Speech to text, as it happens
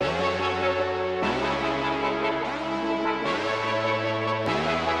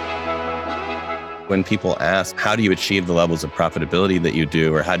When people ask, how do you achieve the levels of profitability that you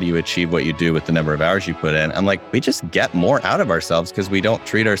do, or how do you achieve what you do with the number of hours you put in? I'm like, we just get more out of ourselves because we don't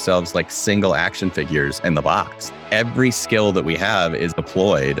treat ourselves like single action figures in the box. Every skill that we have is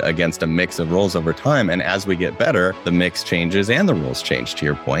deployed against a mix of roles over time. And as we get better, the mix changes and the roles change, to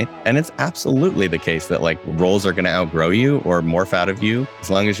your point. And it's absolutely the case that like roles are going to outgrow you or morph out of you, as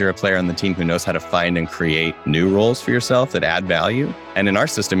long as you're a player on the team who knows how to find and create new roles for yourself that add value. And in our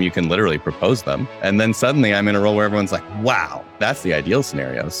system, you can literally propose them. And then suddenly I'm in a role where everyone's like, wow, that's the ideal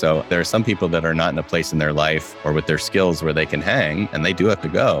scenario. So there are some people that are not in a place in their life or with their skills where they can hang, and they do have to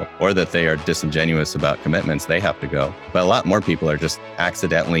go, or that they are disingenuous about commitments, they have to go. But a lot more people are just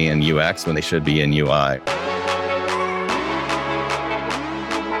accidentally in UX when they should be in UI.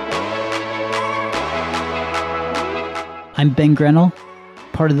 I'm Ben Grenell,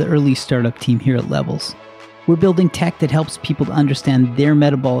 part of the early startup team here at Levels. We're building tech that helps people to understand their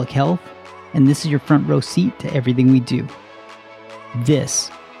metabolic health, and this is your front row seat to everything we do.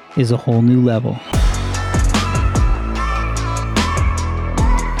 This is a whole new level.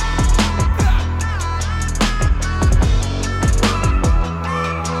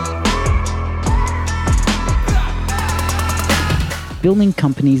 Building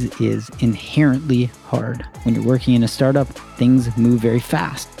companies is inherently hard. When you're working in a startup, things move very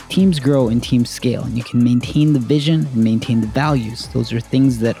fast. Teams grow and teams scale, and you can maintain the vision and maintain the values. Those are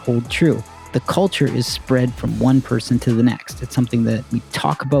things that hold true. The culture is spread from one person to the next. It's something that we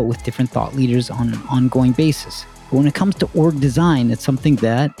talk about with different thought leaders on an ongoing basis. But when it comes to org design, it's something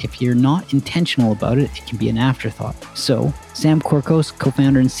that, if you're not intentional about it, it can be an afterthought. So, Sam Korkos,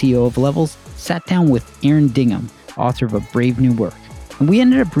 co-founder and CEO of Levels, sat down with Aaron Dingham, author of A Brave New Work. And we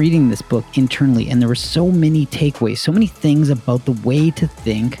ended up reading this book internally, and there were so many takeaways, so many things about the way to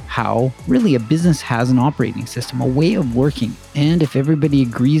think how really a business has an operating system, a way of working. And if everybody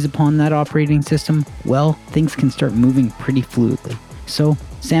agrees upon that operating system, well, things can start moving pretty fluidly. So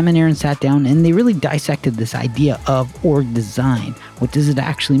Sam and Aaron sat down and they really dissected this idea of org design. What does it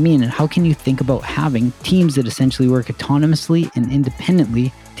actually mean? And how can you think about having teams that essentially work autonomously and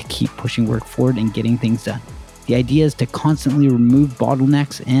independently to keep pushing work forward and getting things done? The idea is to constantly remove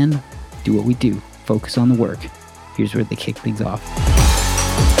bottlenecks and do what we do, focus on the work. Here's where they kick things off.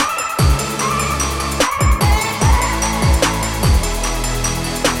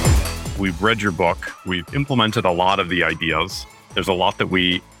 We've read your book. We've implemented a lot of the ideas. There's a lot that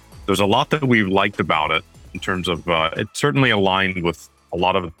we liked about it in terms of it certainly aligned with a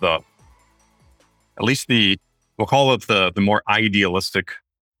lot of we'll call it the more idealistic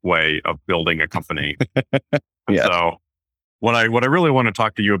way of building a company. Yes. So what I really want to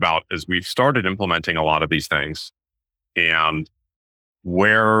talk to you about is we've started implementing a lot of these things, and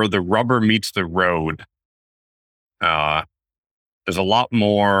where the rubber meets the road, there's a lot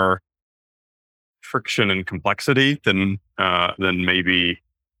more friction and complexity than maybe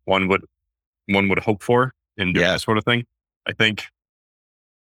one would hope for in doing this sort of thing. I think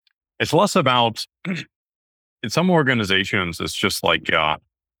it's less about in some organizations, it's just like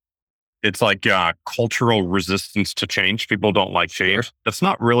cultural resistance to change. People don't like change. Sure. That's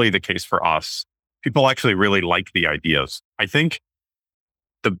not really the case for us. People actually really like the ideas. I think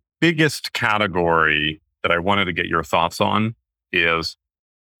the biggest category that I wanted to get your thoughts on is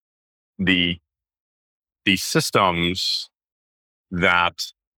the systems that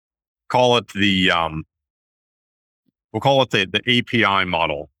we'll call it the API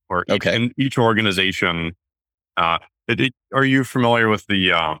model, or each organization. Are you familiar with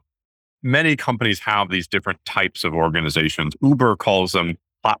the many companies have these different types of organizations? Uber calls them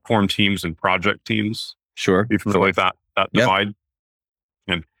platform teams and project teams. Sure. Are you familiar with that divide?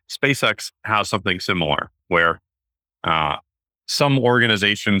 And SpaceX has something similar where some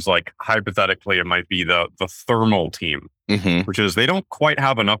organizations, like hypothetically, it might be the thermal team, which is they don't quite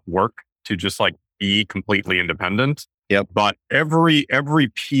have enough work to just like be completely independent. Yep. But every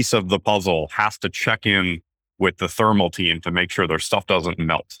piece of the puzzle has to check in with the thermal team to make sure their stuff doesn't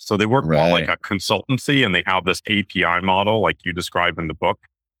melt. So they work more like a consultancy, and they have this API model like you describe in the book.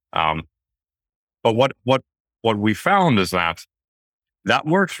 But what we found is that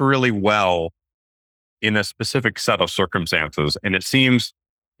works really well in a specific set of circumstances. And it seems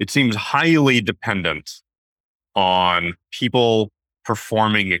highly dependent on people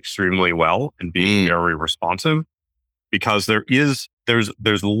performing extremely well and being very responsive, because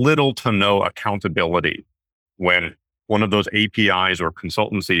there's little to no accountability when one of those APIs or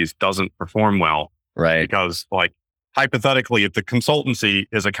consultancies doesn't perform well. Right. Because like hypothetically, if the consultancy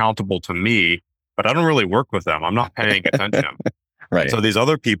is accountable to me, but I don't really work with them, I'm not paying attention. Right. So these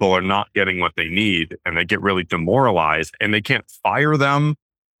other people are not getting what they need, and they get really demoralized, and they can't fire them.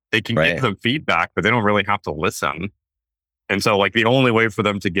 They can Right. give them feedback, but they don't really have to listen. And so like the only way for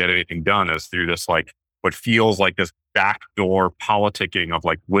them to get anything done is through this like what feels like this backdoor politicking of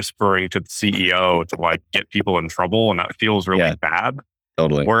like whispering to the CEO to like get people in trouble. And that feels really Yeah. bad.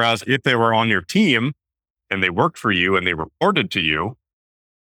 Totally. Whereas if they were on your team and they worked for you and they reported to you,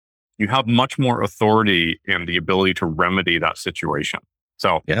 you have much more authority and the ability to remedy that situation.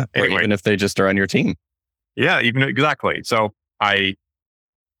 So Yeah. Or anyway, even if they just are on your team. yeah, even exactly. So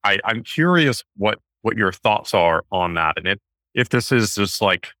I'm curious what your thoughts are on that, and if this is just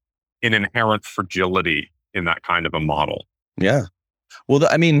like an inherent fragility in that kind of a model. Yeah. Well,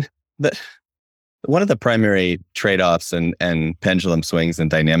 I mean, one of the primary trade-offs and pendulum swings and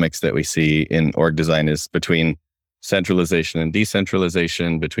dynamics that we see in org design is between centralization and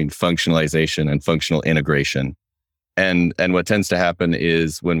decentralization, between functionalization and functional integration. And what tends to happen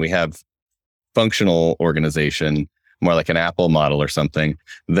is when we have functional organization, more like an Apple model or something,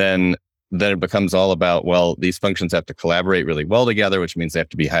 then it becomes all about, well, these functions have to collaborate really well together, which means they have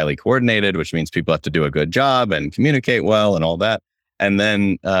to be highly coordinated, which means people have to do a good job and communicate well and all that. And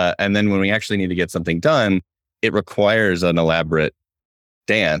then when we actually need to get something done, it requires an elaborate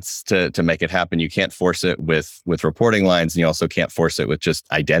dance to make it happen. You can't force it with reporting lines, and you also can't force it with just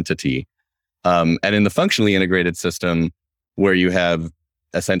identity. And in the functionally integrated system, where you have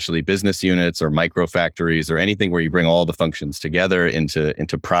essentially business units or micro factories or anything where you bring all the functions together into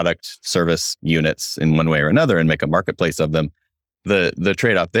product service units in one way or another and make a marketplace of them, the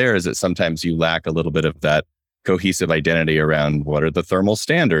trade-off there is that sometimes you lack a little bit of that cohesive identity around what are the thermal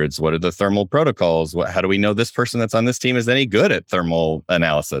standards, what are the thermal protocols, how do we know this person that's on this team is any good at thermal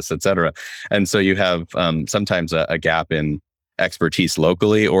analysis, et cetera. And so you have sometimes a gap in expertise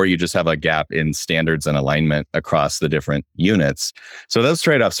locally, or you just have a gap in standards and alignment across the different units. So those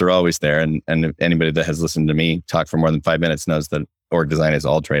trade-offs are always there. And anybody that has listened to me talk for more than 5 minutes knows that org design is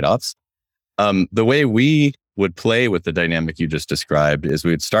all trade-offs. The way we would play with the dynamic you just described is we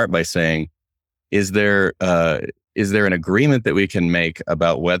would start by saying, is there an agreement that we can make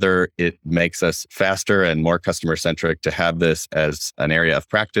about whether it makes us faster and more customer centric to have this as an area of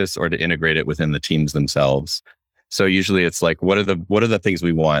practice or to integrate it within the teams themselves? So usually it's like, what are the things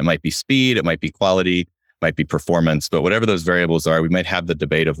we want? It might be speed, it might be quality, it might be performance, but whatever those variables are, we might have the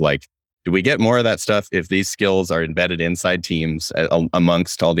debate of like, do we get more of that stuff if these skills are embedded inside teams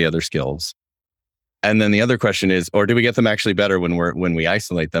amongst all the other skills? And then the other question is, or do we get them actually better when we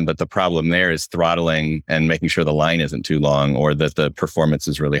isolate them? But the problem there is throttling and making sure the line isn't too long or that the performance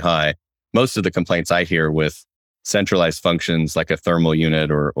is really high. Most of the complaints I hear with centralized functions like a thermal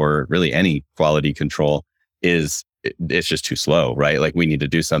unit or really any quality control is it's just too slow, right? Like we need to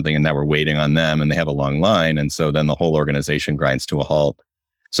do something and now we're waiting on them and they have a long line. And so then the whole organization grinds to a halt.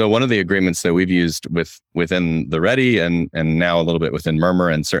 So one of the agreements that we've used within the Ready and now a little bit within Murmur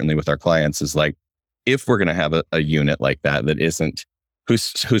and certainly with our clients is like, if we're going to have a unit like that isn't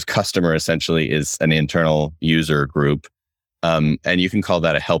whose customer essentially is an internal user group, and you can call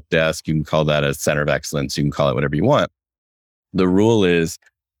that a help desk, you can call that a center of excellence, you can call it whatever you want. The rule is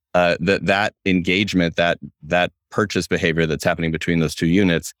that engagement, that purchase behavior that's happening between those two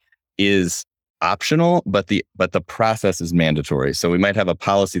units is optional, but the process is mandatory. So we might have a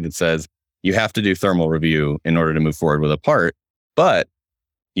policy that says you have to do thermal review in order to move forward with a part, but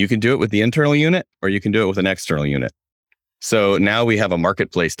you can do it with the internal unit or you can do it with an external unit. So now we have a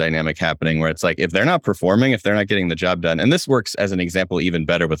marketplace dynamic happening where it's like, if they're not performing, if they're not getting the job done, and this works as an example even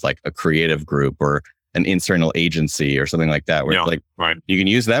better with like a creative group or an internal agency or something like that, where it's like, right, you can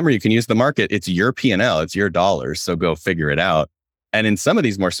use them or you can use the market. It's your P&L, it's your dollars. So go figure it out. And in some of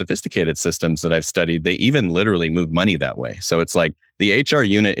these more sophisticated systems that I've studied, they even literally move money that way. So it's like the HR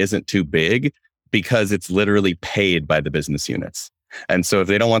unit isn't too big because it's literally paid by the business units. And so if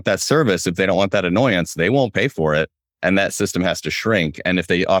they don't want that service, if they don't want that annoyance, they won't pay for it. And that system has to shrink. And if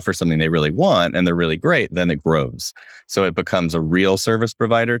they offer something they really want and they're really great, then it grows. So it becomes a real service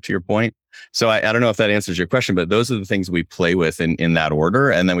provider, to your point. So I don't know if that answers your question, but those are the things we play with in that order.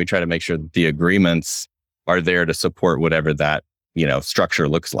 And then we try to make sure that the agreements are there to support whatever that, structure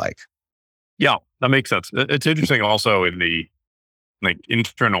looks like. Yeah, that makes sense. It's interesting also in the like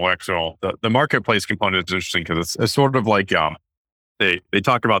internal, external, the marketplace component is interesting because it's sort of like, They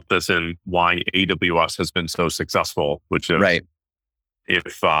talk about this in why AWS has been so successful, which is right.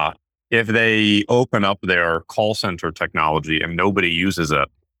 If they open up their call center technology and nobody uses it,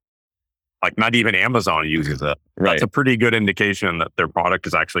 like not even Amazon uses it, right. That's a pretty good indication that their product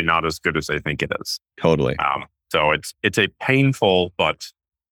is actually not as good as they think it is. Totally. So it's a painful but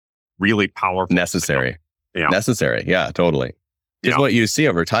really powerful necessary. Yeah. Necessary. Yeah, totally. Because what you see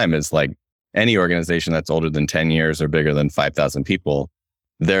over time is like any organization that's older than 10 years or bigger than 5,000 people,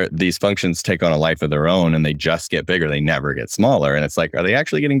 these functions take on a life of their own and they just get bigger. They never get smaller. And it's like, are they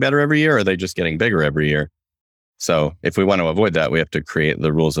actually getting better every year? Or are they just getting bigger every year? So if we want to avoid that, we have to create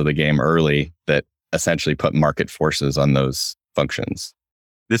the rules of the game early that essentially put market forces on those functions.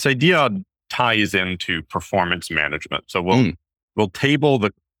 This idea ties into performance management. So we'll table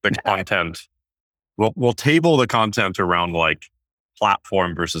the content. We'll table the content around like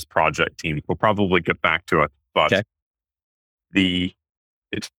platform versus project team. We'll probably get back to it, but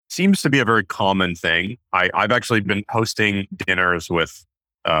it seems to be a very common thing. I've actually been hosting dinners with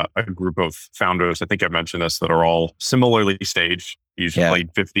a group of founders. I think I mentioned this, that are all similarly staged, usually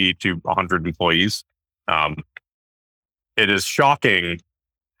 50 to 100 employees. It is shocking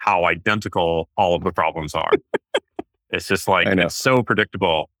how identical all of the problems are. It's just like, it's so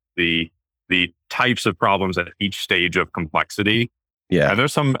predictable. The types of problems at each stage of complexity. Yeah. And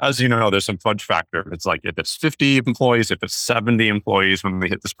there's some, as you know, there's some fudge factor. It's like if it's 50 employees, if it's 70 employees when we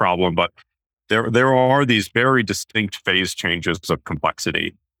hit this problem, but there are these very distinct phase changes of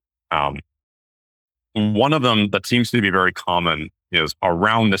complexity. One of them that seems to be very common is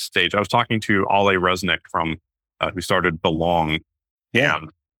around this stage. I was talking to Ale Resnick from who started Belong, and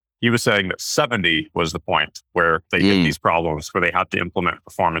he was saying that 70 was the point where they hit these problems where they had to implement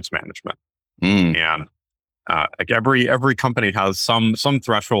performance management. And like every company has some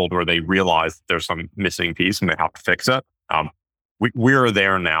threshold where they realize there's some missing piece and they have to fix it. We're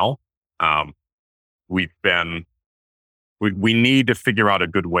there now. We need to figure out a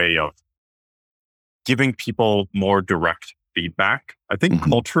good way of giving people more direct feedback. I think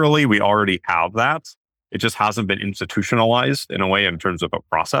culturally we already have that. It just hasn't been institutionalized in a way in terms of a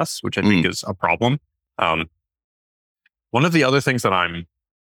process, which I think is a problem. One of the other things that I'm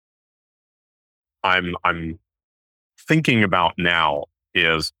thinking about now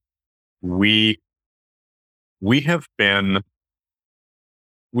is we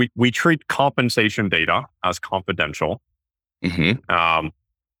treat compensation data as confidential.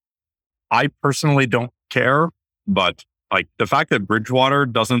 I personally don't care, but like the fact that Bridgewater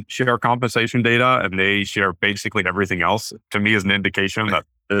doesn't share compensation data and they share basically everything else, to me is an indication that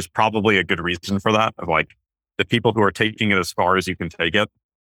there's probably a good reason for that. Of like the people who are taking it as far as you can take it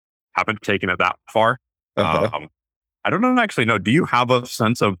haven't taken it that far. I don't actually know. Do you have a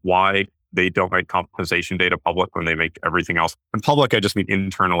sense of why they don't make compensation data public when they make everything else? And public, I just mean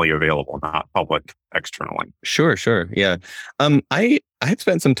internally available, not public externally. Sure. Yeah. I've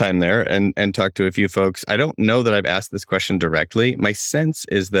spent some time there and talked to a few folks. I don't know that I've asked this question directly. My sense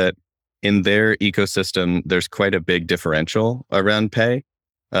is that in their ecosystem, there's quite a big differential around pay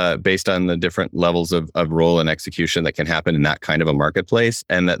based on the different levels of role and execution that can happen in that kind of a marketplace.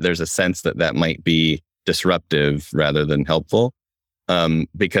 And that there's a sense that might be disruptive rather than helpful.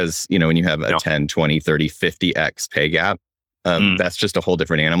 Because, when you have a 10, 20, 30, 50x pay gap, that's just a whole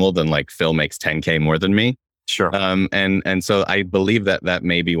different animal than like Phil makes 10K more than me. Sure. And so I believe that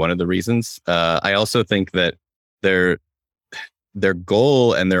may be one of the reasons. I also think that their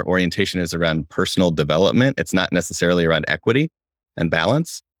goal and their orientation is around personal development. It's not necessarily around equity and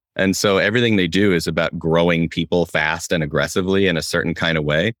balance. And so everything they do is about growing people fast and aggressively in a certain kind of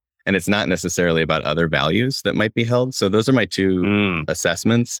way. And it's not necessarily about other values that might be held. So those are my two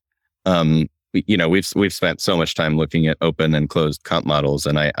assessments. We've spent so much time looking at open and closed comp models,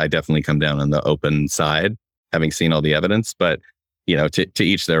 and I definitely come down on the open side, having seen all the evidence. But to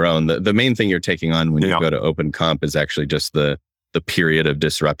each their own. The main thing you're taking on when you go to open comp is actually just the period of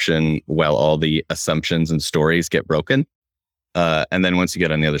disruption while all the assumptions and stories get broken. And then once you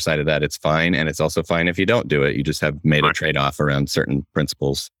get on the other side of that, it's fine. And it's also fine if you don't do it. You just have made a trade-off around certain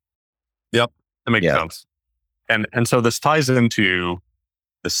principles. Yep, that makes sense. And so this ties into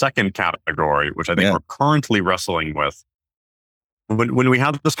the second category, which I think we're currently wrestling with. When we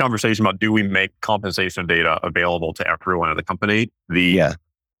had this conversation about do we make compensation data available to everyone in the company, the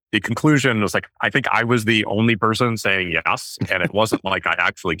conclusion was like, I think I was the only person saying yes. And it wasn't like I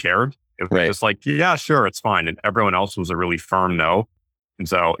actually cared. It was just like, yeah, sure, it's fine. And everyone else was a really firm no. And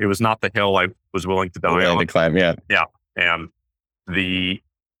so it was not the hill I was willing to die on. To climb, Yeah. And the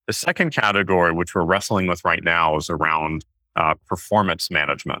second category, which we're wrestling with right now, is around performance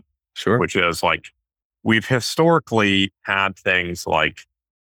management. Sure. Which is like, we've historically had things like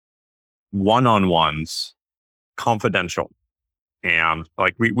one-on-ones, confidential. And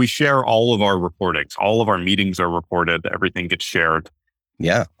like we share all of our reportings, all of our meetings are reported, everything gets shared.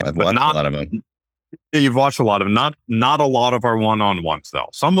 Yeah, I've watched a lot of them. You've watched a lot of them. Not a lot of our one-on-ones though.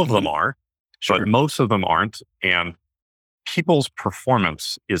 Some of them are, but most of them aren't. And people's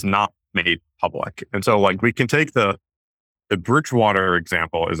performance is not made public. And so like we can take the the Bridgewater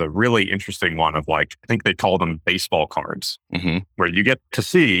example is a really interesting one of like, I think they call them baseball cards, where you get to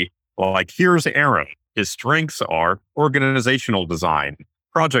see, well, like, here's Aaron. His strengths are organizational design,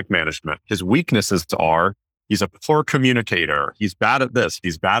 project management. His weaknesses are he's a poor communicator. He's bad at this.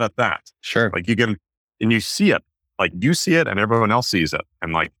 He's bad at that. Sure. Like you can, and you see it, like you see it and everyone else sees it.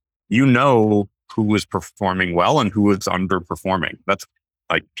 And like, you know who is performing well and who is underperforming. That's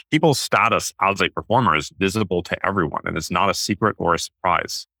like people's status as a performer is visible to everyone and it's not a secret or a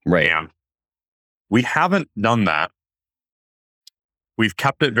surprise. Right. And we haven't done that. We've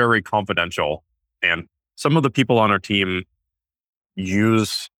kept it very confidential. And some of the people on our team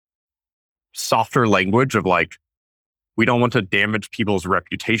use softer language of like, we don't want to damage people's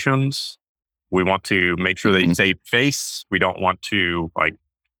reputations. We want to make sure they save face. We don't want to like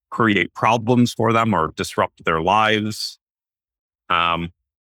create problems for them or disrupt their lives.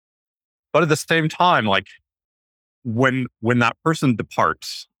 But at the same time, like when that person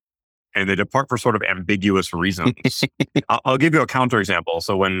departs and they depart for sort of ambiguous reasons, I'll give you a counterexample.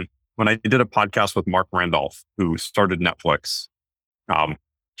 So when I did a podcast with Mark Randolph, who started Netflix, one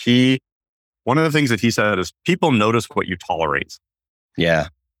of the things that he said is people notice what you tolerate. Yeah.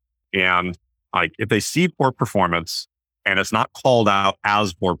 And like if they see poor performance and it's not called out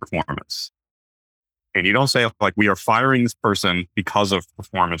as poor performance, and you don't say like, we are firing this person because of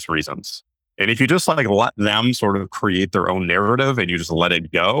performance reasons. And if you just like let them sort of create their own narrative and you just let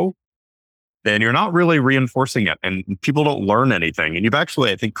it go, then you're not really reinforcing it and people don't learn anything. And you've actually,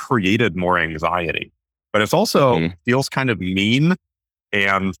 I think, created more anxiety. But it's also feels kind of mean.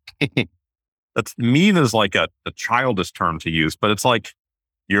 And that's mean is like a childish term to use, but it's like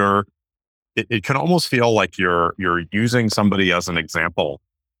it can almost feel like you're using somebody as an example.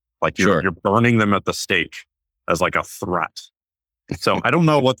 Like you're burning them at the stake as like a threat. So I don't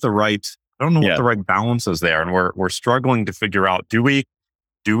know what the right balance is there. And we're struggling to figure out, do we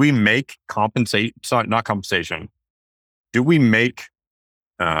make do we make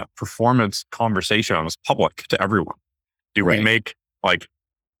performance conversations public to everyone? Do we make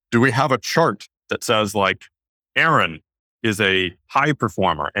do we have a chart that says like Aaron is a high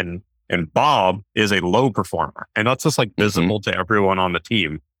performer and Bob is a low performer? And that's just like visible to everyone on the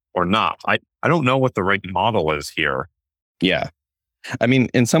team or not. I don't know what the right model is here. Yeah. I mean,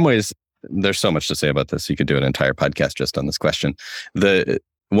 in some ways, there's so much to say about this. You could do an entire podcast just on this question. The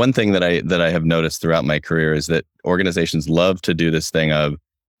one thing that I have noticed throughout my career is that organizations love to do this thing of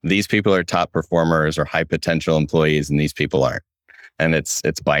these people are top performers or high potential employees and these people aren't. And it's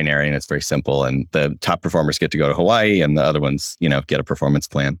binary and it's very simple. And the top performers get to go to Hawaii and the other ones, get a performance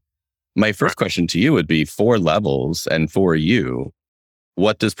plan. My first question to you would be, for levels and for you,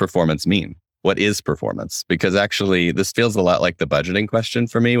 what does performance mean? What is performance? Because actually, this feels a lot like the budgeting question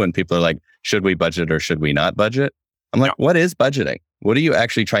for me when people are like, should we budget or should we not budget? I'm like, what is budgeting? What are you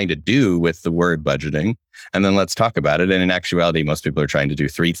actually trying to do with the word budgeting? And then let's talk about it. And in actuality, most people are trying to do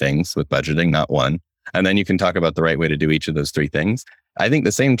 3 things with budgeting, not 1. And then you can talk about the right way to do each of those 3 things. I think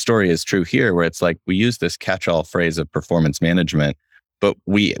the same story is true here, where it's like we use this catch-all phrase of performance management, but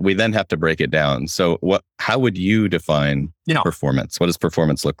we then have to break it down. So how would you define performance? What does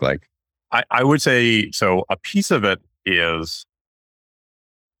performance look like? I would say, so a piece of it is,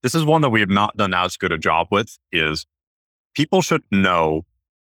 this is one that we have not done as good a job with, is people should know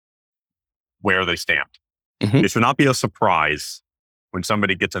where they stand. It should not be a surprise when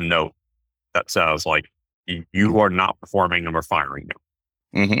somebody gets a note that says like, you are not performing and we're firing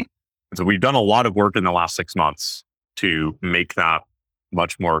you. And so we've done a lot of work in the last 6 months to make that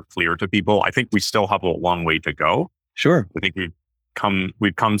much more clear to people. I think we still have a long way to go. Sure. I think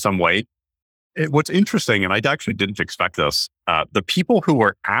we've come some way. What's interesting, and I actually didn't expect this, the people who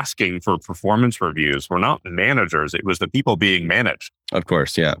were asking for performance reviews were not managers. It was the people being managed. Of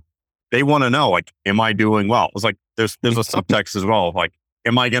course, yeah. They want to know, like, am I doing well? It's like, there's a subtext as well, like,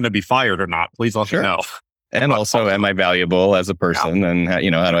 am I going to be fired or not? Please let me know. And also, am I valuable as a person? And how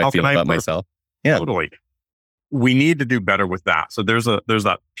do I feel about myself? Yeah, totally. We need to do better with that. So there's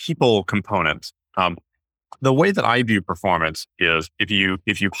that people component. The way that I view performance is if you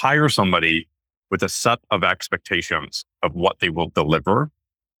hire somebody with a set of expectations of what they will deliver,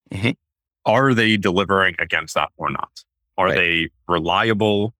 are they delivering against that or not? Are they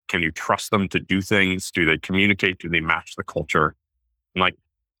reliable? Can you trust them to do things? Do they communicate? Do they match the culture? And like,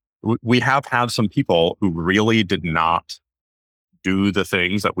 we have had some people who really did not do the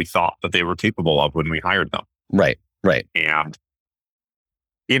things that we thought that they were capable of when we hired them. Right. And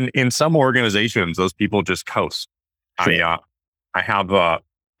in some organizations, those people just coast. Sure. I have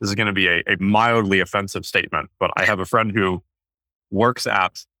this is going to be a mildly offensive statement, but I have a friend who works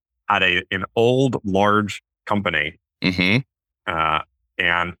at an old, large company Mm-hmm.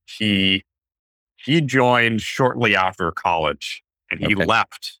 And he joined shortly after college, and he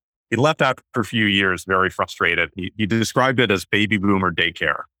left. He left after a few years, very frustrated. He described it as baby boomer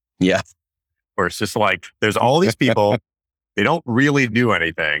daycare. Yeah. Where it's just like, there's all these people, they don't really do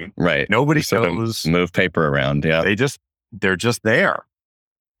anything. Right. Nobody knows. Move paper around. Yeah. They're just there.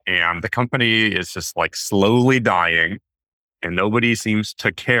 And the company is just like slowly dying, and nobody seems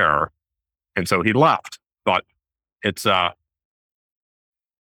to care. And so he left. But if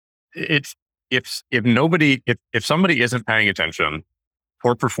somebody isn't paying attention,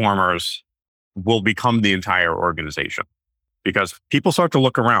 poor performers will become the entire organization, because people start to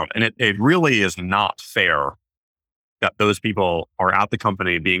look around, and it really is not fair that those people are at the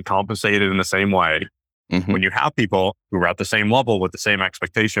company being compensated in the same way when you have people who are at the same level with the same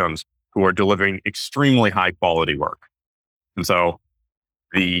expectations, who are delivering extremely high quality work. And so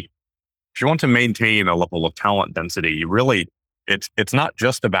if you want to maintain a level of talent density, it's not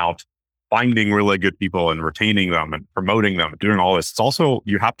just about finding really good people and retaining them and promoting them, doing all this. It's also,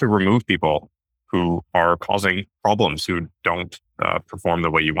 you have to remove people who are causing problems, who don't perform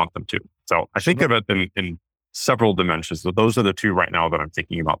the way you want them to. So I think of it in several dimensions. So those are the two right now that I'm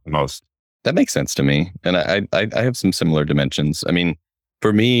thinking about the most. That makes sense to me. And I have some similar dimensions. I mean,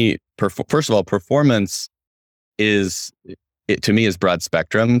 for me, first of all, performance to me is broad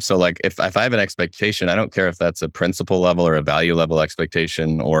spectrum. So like if I have an expectation, I don't care if that's a principle level or a value level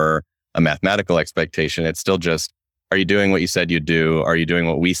expectation or a mathematical expectation. It's still just, are you doing what you said you'd do? Are you doing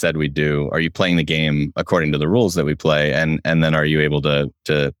what we said we'd do? Are you playing the game according to the rules that we play? And then are you able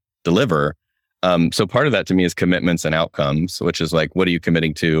to deliver? So part of that to me is commitments and outcomes, which is like, what are you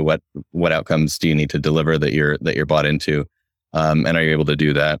committing to? What outcomes do you need to deliver that you're bought into? And are you able to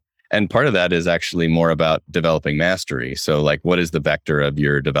do that? And part of that is actually more about developing mastery. So like, what is the vector of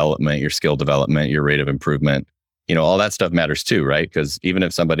your development, your skill development, your rate of improvement? All that stuff matters too, right? Because even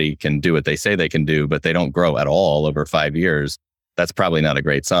if somebody can do what they say they can do, but they don't grow at all over 5 years, that's probably not a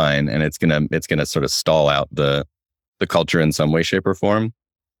great sign. And it's gonna sort of stall out the culture in some way, shape, or form.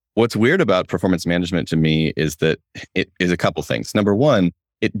 What's weird about performance management to me is that it is a couple things. Number one,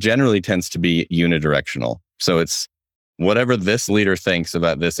 it generally tends to be unidirectional. So it's whatever this leader thinks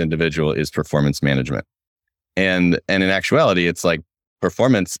about this individual is performance management. And in actuality, it's like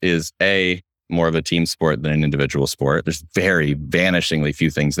performance is more of a team sport than an individual sport. There's very vanishingly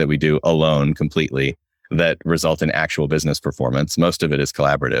few things that we do alone completely that result in actual business performance. Most of it is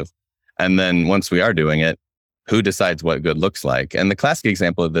collaborative. And then once we are doing it, who decides what good looks like? And the classic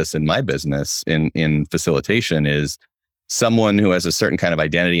example of this in my business in facilitation is someone who has a certain kind of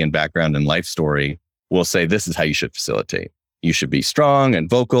identity and background and life story will say, this is how you should facilitate. You should be strong and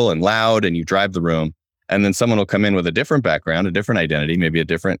vocal and loud, and you drive the room. And then someone will come in with a different background, a different identity, maybe a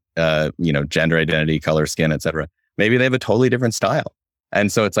different, gender identity, color, skin, et cetera. Maybe they have a totally different style. And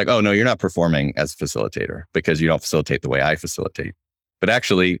so it's like, oh no, you're not performing as a facilitator because you don't facilitate the way I facilitate. But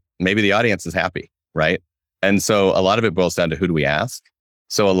actually, maybe the audience is happy, right? And so a lot of it boils down to who do we ask?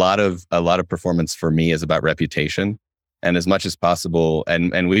 So a lot of performance for me is about reputation. And as much as possible,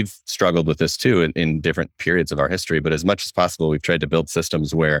 and we've struggled with this too in different periods of our history, but as much as possible, we've tried to build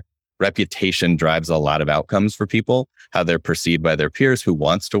systems where reputation drives a lot of outcomes for people, how they're perceived by their peers, who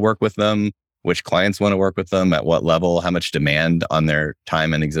wants to work with them, which clients want to work with them, at what level, how much demand on their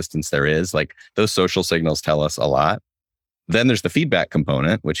time and existence there is. Like those social signals tell us a lot. Then there's the feedback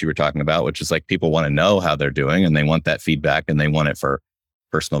component, which you were talking about, which is like people want to know how they're doing and they want that feedback and they want it for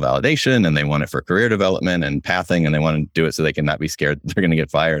personal validation and they want it for career development and pathing, and they want to do it so they can not be scared that they're going to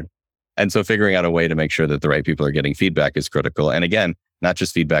get fired. And so figuring out a way to make sure that the right people are getting feedback is critical. And again, not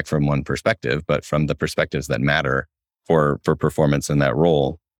just feedback from one perspective, but from the perspectives that matter for performance in that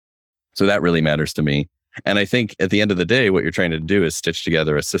role. So that really matters to me. And I think at the end of the day, what you're trying to do is stitch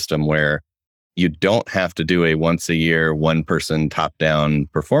together a system where you don't have to do a once a year, one person top down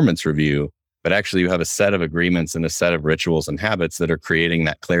performance review, but actually you have a set of agreements and a set of rituals and habits that are creating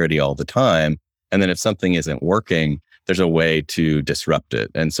that clarity all the time. And then if something isn't working, there's a way to disrupt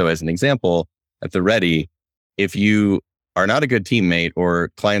it. And so as an example, at the Ready, if you are not a good teammate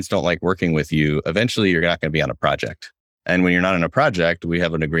or clients don't like working with you, eventually you're not going to be on a project. And when you're not on a project, we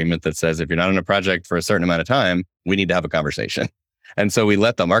have an agreement that says if you're not on a project for a certain amount of time, we need to have a conversation. And so we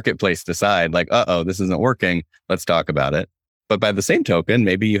let the marketplace decide like, this isn't working. Let's talk about it. But by the same token,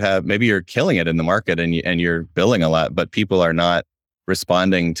 maybe you're killing it in the market and you're billing a lot, but people are not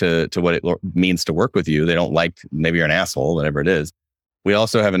responding to what it means to work with you. They don't like, maybe you're an asshole, whatever it is. We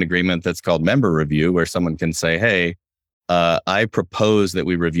also have an agreement that's called member review, where someone can say, hey, I propose that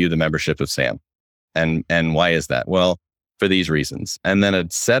we review the membership of SAM. And why is that? Well, for these reasons. And then a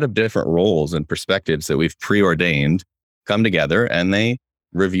set of different roles and perspectives that we've preordained come together and they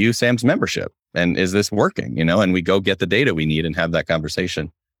review Sam's membership. And is this working? And we go get the data we need and have that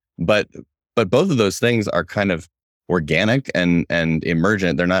conversation. But both of those things are kind of organic and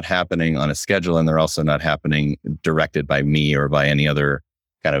emergent. They're not happening on a schedule, and they're also not happening directed by me or by any other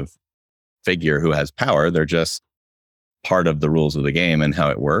kind of figure who has power. They're just part of the rules of the game and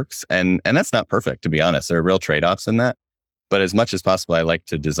how it works. And that's not perfect, to be honest. There are real trade-offs in that. But as much as possible, I like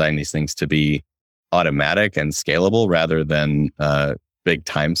to design these things to be automatic and scalable rather than big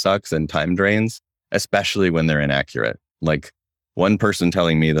time sucks and time drains, especially when they're inaccurate. Like, one person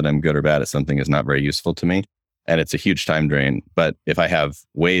telling me that I'm good or bad at something is not very useful to me. And it's a huge time drain. But if I have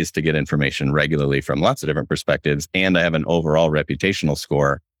ways to get information regularly from lots of different perspectives, and I have an overall reputational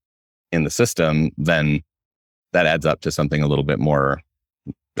score in the system, then that adds up to something a little bit more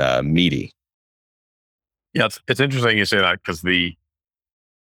meaty. Yeah, it's interesting you say that, because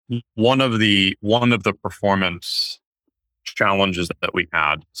one of the performance challenges that we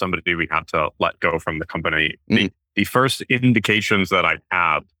had, somebody we had to let go from the company. The first indications that I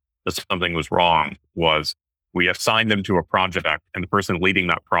had that something was wrong was we assigned them to a project, and the person leading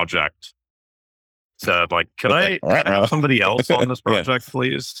that project said, like, could I have somebody else on this project,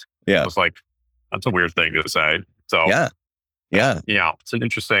 please? Yeah. I was like, that's a weird thing to say. So yeah, it's an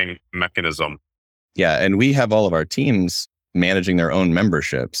interesting mechanism. Yeah. And we have all of our teams managing their own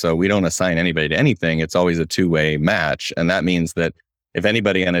membership. So we don't assign anybody to anything. It's always a two-way match. And that means that if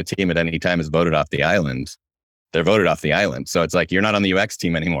anybody on a team at any time is voted off the island, they're voted off the island. So it's like, you're not on the UX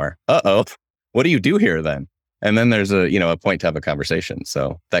team anymore. Uh-oh, what do you do here then? And then there's a point to have a conversation.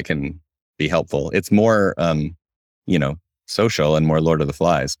 So that can be helpful. It's more, social and more Lord of the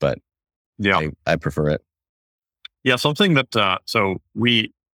Flies, but yeah, I prefer it. Yeah. Something that,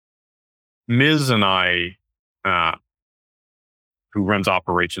 Ms. and I, who runs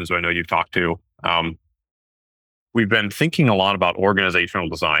operations, who I know you've talked to, we've been thinking a lot about organizational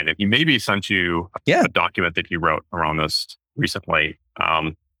design. And he maybe sent you a document that he wrote around this recently.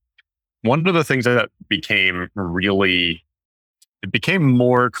 One of the things that became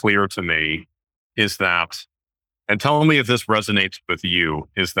more clear to me is that, and tell me if this resonates with you,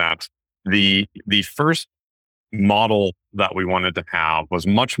 is that the first model that we wanted to have was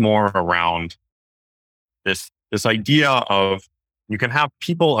much more around this idea of, you can have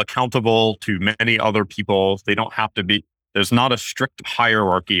people accountable to many other people. They don't have to be, there's not a strict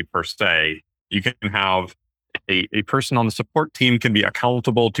hierarchy per se. You can have a person on the support team can be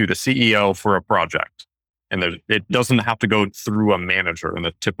accountable to the CEO for a project. And it doesn't have to go through a manager in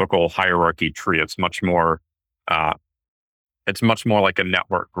the typical hierarchy tree. It's much more like a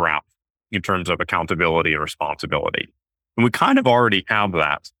network graph in terms of accountability and responsibility. And we kind of already have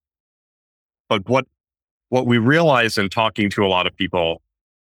that. But what we realized in talking to a lot of people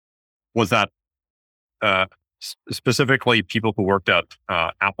was that specifically people who worked at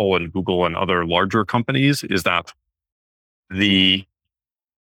Apple and Google and other larger companies, is that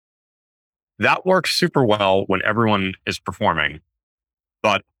that works super well when everyone is performing.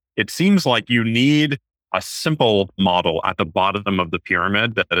 But it seems like you need a simple model at the bottom of the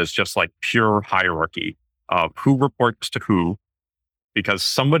pyramid that is just like pure hierarchy of who reports to who, because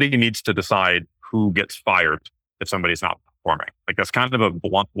somebody needs to decide who gets fired if somebody's not performing. Like, that's kind of a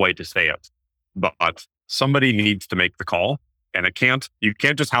blunt way to say it, but somebody needs to make the call, and you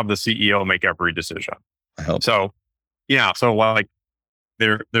can't just have the CEO make every decision. I hope. So, yeah. So like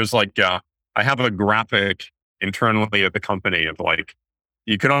there's like, I have a graphic internally at the company of like,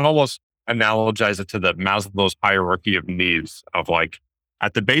 you can almost analogize it to the Maslow's hierarchy of needs of like,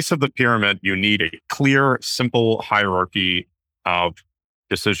 at the base of the pyramid, you need a clear, simple hierarchy of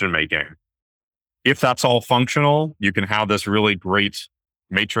decision-making. If that's all functional, you can have this really great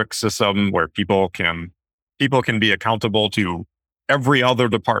matrix system where people can be accountable to every other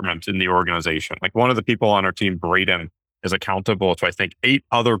department in the organization. Like, one of the people on our team, Braden, is accountable to, I think, 8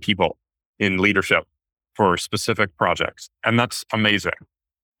 other people in leadership for specific projects. And that's amazing.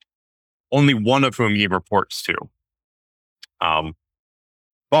 Only one of whom he reports to.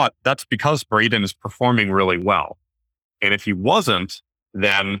 But that's because Braden is performing really well. And if he wasn't,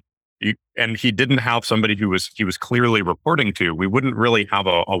 then and he didn't have somebody he was clearly reporting to, we wouldn't really have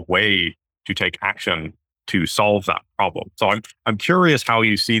a way to take action to solve that problem. So I'm curious how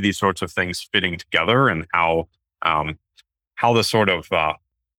you see these sorts of things fitting together, and how the sort of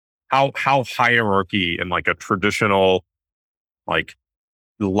how hierarchy in like a traditional like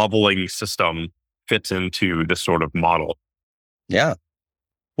leveling system fits into this sort of model. Yeah.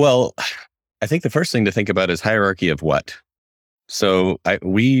 Well, I think the first thing to think about is hierarchy of what? So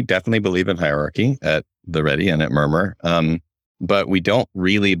we definitely believe in hierarchy at the Ready and at Murmur. But we don't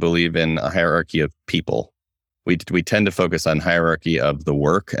really believe in a hierarchy of people. We tend to focus on hierarchy of the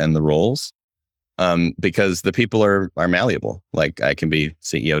work and the roles, because the people are malleable. Like I can be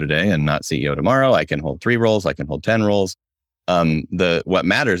CEO today and not CEO tomorrow. I can hold 3 roles. I can hold 10 roles. What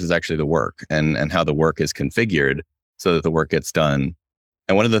matters is actually the work and how the work is configured so that the work gets done.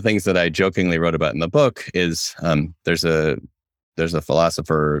 And one of the things that I jokingly wrote about in the book is there's a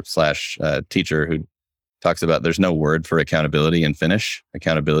philosopher / teacher who talks about there's no word for accountability in Finnish.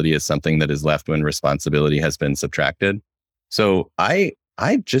 Accountability is something that is left when responsibility has been subtracted. So I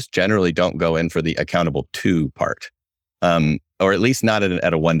just generally don't go in for the accountable to part, or at least not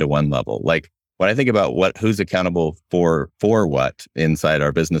at a one-to-one level. Like when I think about who's accountable for what inside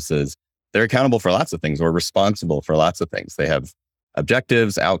our businesses, they're accountable for lots of things or responsible for lots of things. They have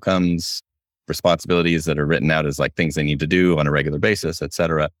objectives, outcomes, responsibilities that are written out as like things they need to do on a regular basis, et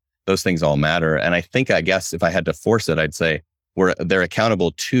cetera. Those things all matter. And I guess if I had to force it, I'd say they're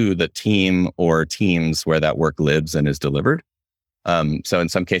accountable to the team or teams where that work lives and is delivered. So in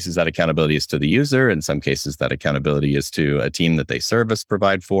some cases, that accountability is to the user. In some cases, that accountability is to a team that they service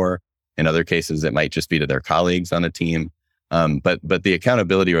provide for. In other cases, it might just be to their colleagues on a team. But the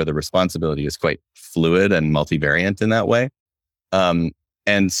accountability or the responsibility is quite fluid and multivariant in that way.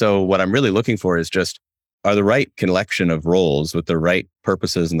 And so what I'm really looking for is just, are the right collection of roles with the right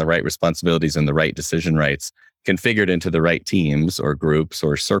purposes and the right responsibilities and the right decision rights configured into the right teams or groups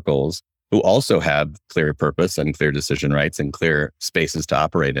or circles who also have clear purpose and clear decision rights and clear spaces to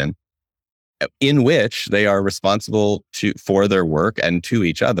operate in which they are responsible for their work and to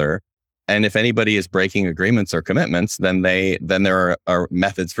each other. And if anybody is breaking agreements or commitments, then there are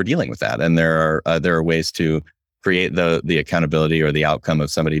methods for dealing with that. And there are ways to create the accountability or the outcome of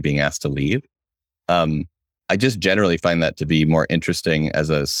somebody being asked to leave. I just generally find that to be more interesting as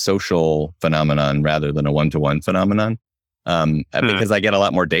a social phenomenon rather than a one-to-one phenomenon, because I get a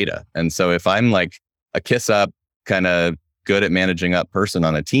lot more data. And so if I'm like a kiss up, kind of good at managing up person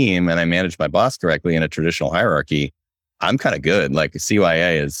on a team, and I manage my boss correctly in a traditional hierarchy, I'm kind of good. Like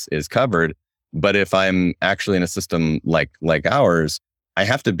CYA is covered. But if I'm actually in a system like ours, I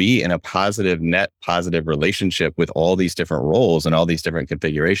have to be in a net positive relationship with all these different roles and all these different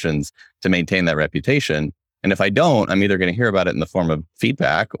configurations to maintain that reputation. And if I don't, I'm either going to hear about it in the form of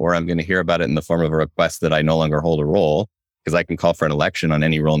feedback, or I'm going to hear about it in the form of a request that I no longer hold a role, because I can call for an election on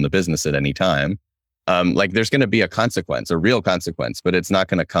any role in the business at any time. Like there's going to be a consequence, a real consequence, but it's not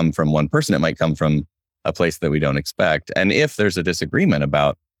going to come from one person. It might come from a place that we don't expect. And if there's a disagreement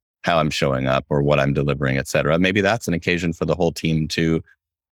about how I'm showing up or what I'm delivering, et cetera, maybe that's an occasion for the whole team to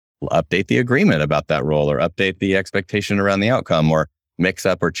update the agreement about that role or update the expectation around the outcome or mix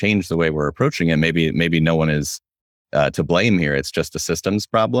up or change the way we're approaching it. Maybe no one is to blame here. It's just a systems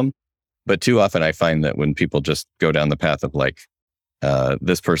problem. But too often I find that when people just go down the path of like,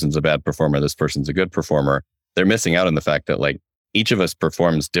 this person's a bad performer, this person's a good performer, they're missing out on the fact that like each of us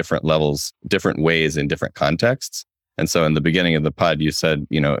performs different levels, different ways in different contexts. And so in the beginning of the pod, you said,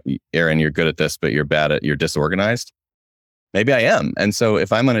 Aaron, you're good at this, but you're disorganized. Maybe I am. And so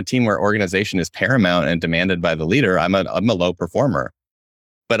if I'm on a team where organization is paramount and demanded by the leader, I'm a low performer.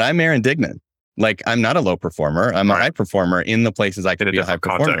 But I'm Aaron Dignan. Like I'm not a low performer. I'm a high performer in the places I could be a high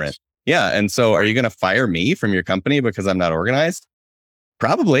performer in. Yeah. And so are you going to fire me from your company because I'm not organized?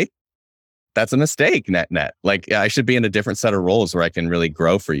 Probably. That's a mistake, net. Like I should be in a different set of roles where I can really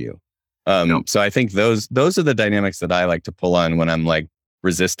grow for you. So I think those are the dynamics that I like to pull on when I'm like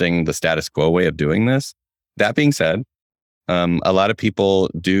resisting the status quo way of doing this. That being said, a lot of people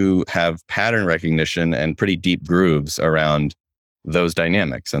do have pattern recognition and pretty deep grooves around those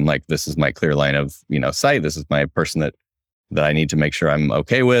dynamics. And like, this is my clear line of, sight. This is my person that I need to make sure I'm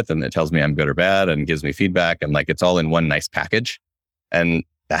okay with. And it tells me I'm good or bad and gives me feedback. And like, it's all in one nice package. And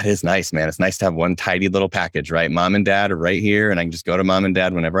that is nice, man. It's nice to have one tidy little package, right? Mom and dad are right here. And I can just go to mom and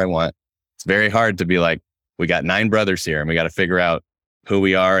dad whenever I want. It's very hard to be like, we got 9 brothers here and we got to figure out who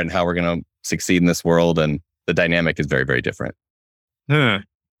we are and how we're going to succeed in this world. And the dynamic is very, very different.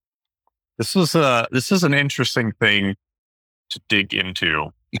 This is an interesting thing to dig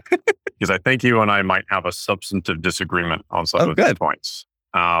into because I think you and I might have a substantive disagreement on some of these points.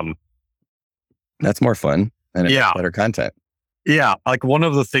 That's more fun and better content. Yeah. Like one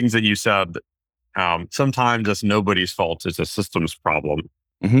of the things that you said, sometimes it's nobody's fault. It's a systems problem.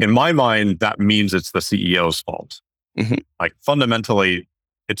 Mm-hmm. In my mind, that means it's the CEO's fault. Mm-hmm. Like fundamentally,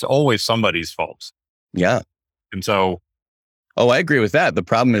 it's always somebody's fault. Yeah. And so, I agree with that. The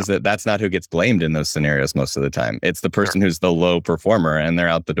problem is that that's not who gets blamed in those scenarios most of the time. It's the person who's the low performer and they're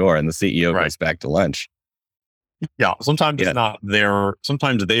out the door and the CEO goes back to lunch. Yeah. Sometimes it's not their,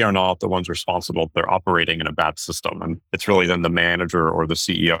 sometimes they are not the ones responsible. They're operating in a bad system. And it's really then the manager or the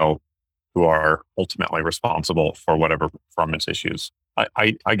CEO who are ultimately responsible for whatever performance issues.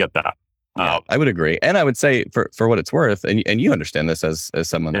 I get that. Yeah, I would agree. And I would say for what it's worth, and you understand this as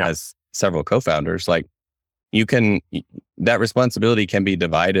someone that has several co-founders, like that responsibility can be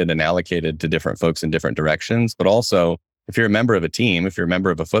divided and allocated to different folks in different directions. But also, if you're a member of a team, if you're a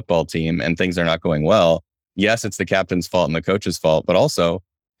member of a football team and things are not going well, yes, it's the captain's fault and the coach's fault, but also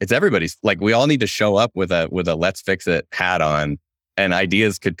it's everybody's. Like, we all need to show up with a let's fix it hat on, and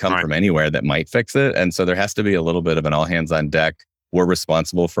ideas could come from anywhere that might fix it. And so there has to be a little bit of an all hands on deck. We're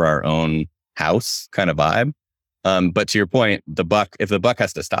responsible for our own house kind of vibe. But to your point, if the buck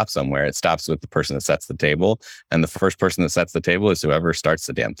has to stop somewhere, it stops with the person that sets the table. And the first person that sets the table is whoever starts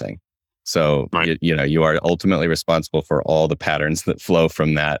the damn thing. So, you are ultimately responsible for all the patterns that flow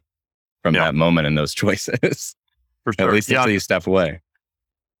from that moment and those choices. For sure. At least until you step away.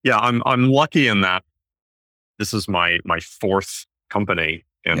 Yeah, I'm lucky in that this is my fourth company,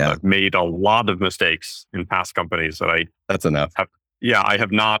 and I've made a lot of mistakes in past companies that that's enough. I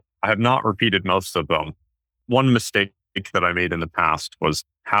have not repeated most of them. One mistake that I made in the past was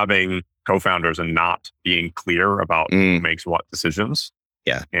having co-founders and not being clear about who makes what decisions.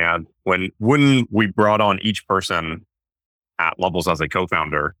 Yeah. And when we brought on each person at Levels as a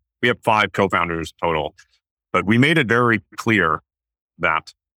co-founder, we have 5 co-founders total, but we made it very clear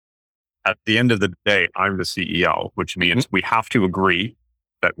that at the end of the day, I'm the CEO, which means we have to agree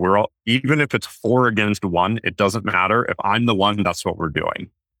that we're all, even if it's 4 against 1, it doesn't matter. If I'm the one, that's what we're doing.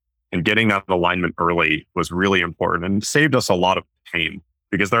 And getting that alignment early was really important and saved us a lot of pain,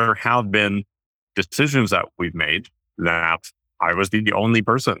 because there have been decisions that we've made that I was the only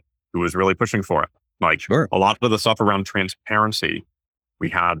person who was really pushing for it. Like a lot of the stuff around transparency, we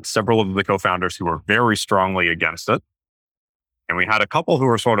had several of the co-founders who were very strongly against it. And we had a couple who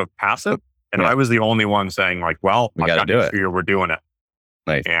were sort of passive. And I was the only one saying like, well, we got to do it. Here, we're doing it.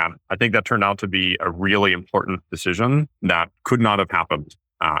 Nice. And I think that turned out to be a really important decision that could not have happened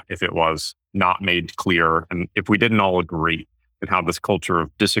if it was not made clear. And if we didn't all agree and have this culture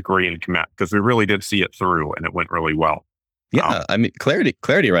of disagree and commit, because we really did see it through and it went really well. Yeah. I mean,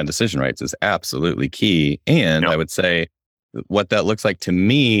 clarity around decision rights is absolutely key. And I would say what that looks like to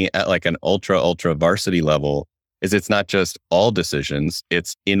me at like an ultra varsity level is it's not just all decisions,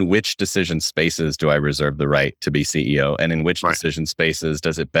 it's in which decision spaces do I reserve the right to be CEO, and in which decision spaces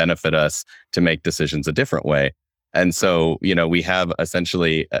does it benefit us to make decisions a different way. And so, we have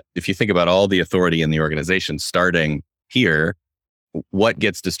essentially, if you think about all the authority in the organization starting here, what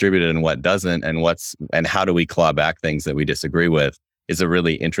gets distributed and what doesn't, and how do we claw back things that we disagree with is a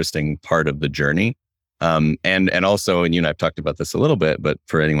really interesting part of the journey. And also, and I've talked about this a little bit, but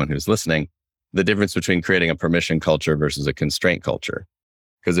for anyone who's listening, the difference between creating a permission culture versus a constraint culture.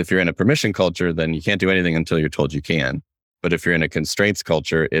 Because if you're in a permission culture, then you can't do anything until you're told you can. But if you're in a constraints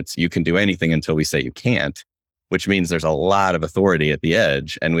culture, it's you can do anything until we say you can't, which means there's a lot of authority at the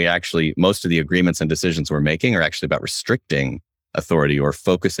edge. And most of the agreements and decisions we're making are actually about restricting authority or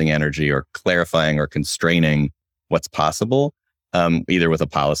focusing energy or clarifying or constraining what's possible, either with a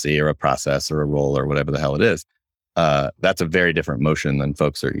policy or a process or a role or whatever the hell it is. That's a very different motion than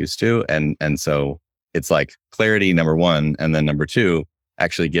folks are used to. And so it's like clarity, number one. And then number two,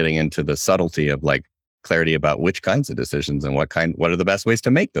 actually getting into the subtlety of like clarity about which kinds of decisions and what are the best ways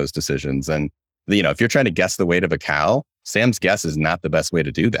to make those decisions. And, if you're trying to guess the weight of a cow, Sam's guess is not the best way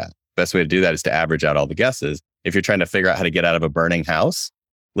to do that. Best way to do that is to average out all the guesses. If you're trying to figure out how to get out of a burning house,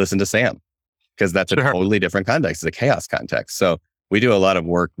 listen to Sam, because that's a totally different context. It's a chaos context. So we do a lot of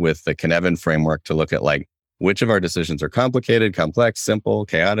work with the Cynefin framework to look at like, which of our decisions are complicated, complex, simple,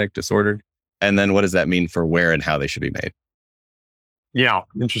 chaotic, disordered? And then what does that mean for where and how they should be made? Yeah,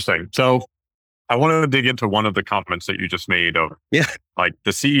 interesting. So I want to dig into one of the comments that you just made of like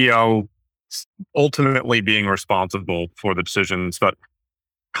the CEO ultimately being responsible for the decisions, but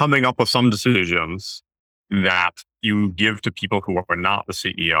coming up with some decisions that you give to people who are not the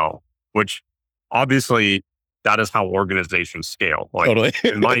CEO, which obviously that is how organizations scale. Like totally.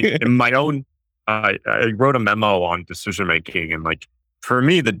 in my own, I wrote a memo on decision making, and like for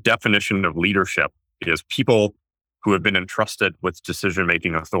me, the definition of leadership is people who have been entrusted with decision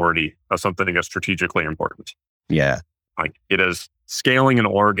making authority of something that's strategically important. Yeah, like it is scaling an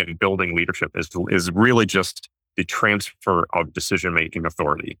org and building leadership is really just the transfer of decision making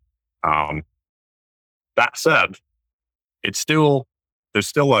authority. That said, there's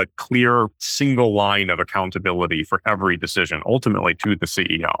still a clear single line of accountability for every decision, ultimately to the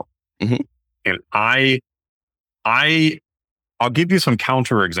CEO. Mm-hmm. And I I'll give you some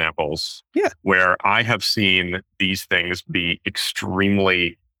counter examples. Yeah. Where I have seen these things be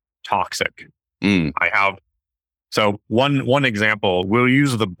extremely toxic. So one example, we'll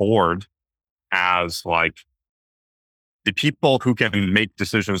use the board as like the people who can make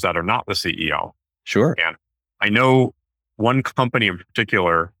decisions that are not the CEO. Sure. And I know one company in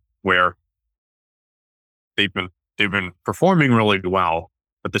particular where they've been performing really well,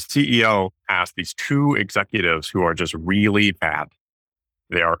 but the CEO has these two executives who are just really bad.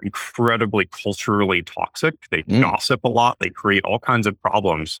 They are incredibly culturally toxic. They gossip a lot. They create all kinds of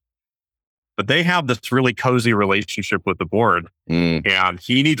problems. But they have this really cozy relationship with the board, and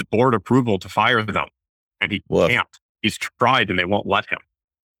he needs board approval to fire them, and he can't. He's tried, and they won't let him.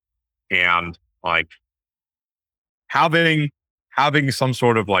 And like having some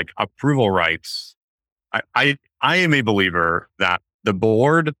sort of like approval rights, I am a believer that the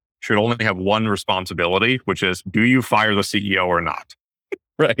board should only have one responsibility, which is, do you fire the CEO or not?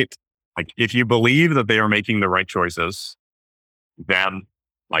 Right. Like, if you believe that they are making the right choices, then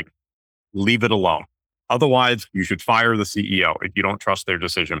like leave it alone. Otherwise, you should fire the CEO if you don't trust their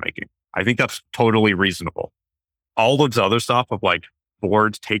decision making. I think that's totally reasonable. All this other stuff of like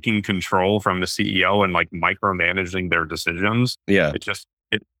boards taking control from the CEO and like micromanaging their decisions. Yeah.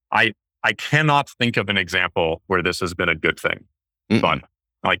 I cannot think of an example where this has been a good thing. But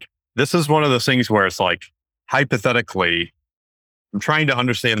like, this is one of those things where it's like, hypothetically, I'm trying to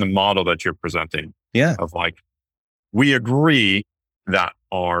understand the model that you're presenting. Yeah. Of like, we agree that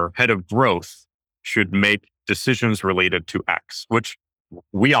our head of growth should make decisions related to X, which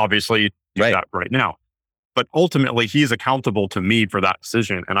we obviously do that right now. But ultimately, he's accountable to me for that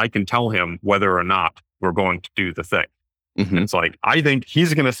decision, and I can tell him whether or not we're going to do the thing. It's like, I think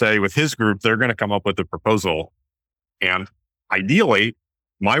he's going to say with his group, they're going to come up with a proposal. And ideally,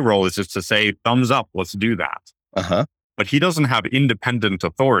 my role is just to say, thumbs up, let's do that. But he doesn't have independent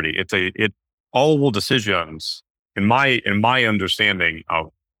authority. All decisions, in my understanding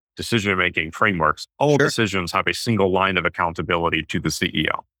of decision-making frameworks, all decisions have a single line of accountability to the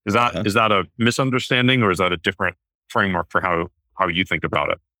CEO. Is that a misunderstanding, or is that a different framework for how you think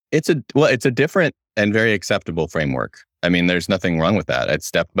about it? It's a different and very acceptable framework. I mean, there's nothing wrong with that.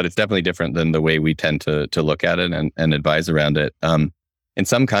 But it's definitely different than the way we tend to look at it and advise around it. In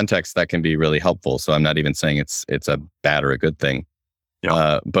some contexts, that can be really helpful. So I'm not even saying it's a bad or a good thing.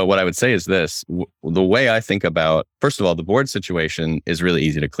 Yeah. But what I would say is this: the way I think about, first of all, the board situation is really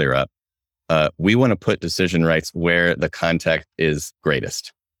easy to clear up. We want to put decision rights where the context is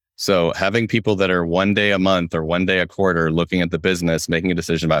greatest. So having people that are one day a month or one day a quarter looking at the business, making a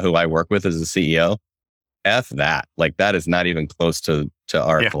decision about who I work with as a CEO, F that. Like, that is not even close to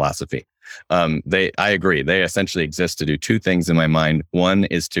our philosophy. I agree. They essentially exist to do two things in my mind. One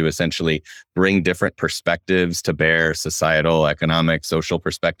is to essentially bring different perspectives to bear, societal, economic, social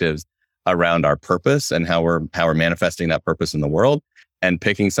perspectives around our purpose and how we're manifesting that purpose in the world, and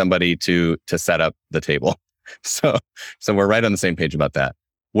picking somebody to set up the table. So we're right on the same page about that.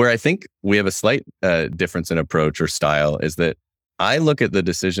 Where I think we have a slight difference in approach or style is that I look at the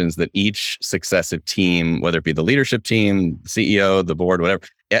decisions that each successive team, whether it be the leadership team, CEO, the board, whatever,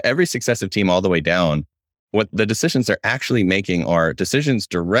 every successive team all the way down, what the decisions they're actually making are decisions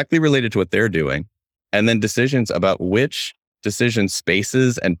directly related to what they're doing, and then decisions about which decision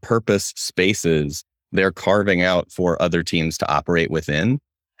spaces and purpose spaces they're carving out for other teams to operate within.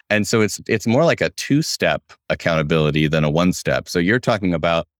 And so it's more like a two-step accountability than a one-step. So you're talking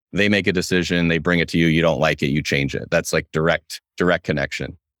about, they make a decision, they bring it to you, you don't like it, you change it. That's like direct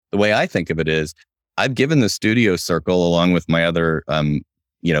connection. The way I think of it is, I've given the studio circle, along with my other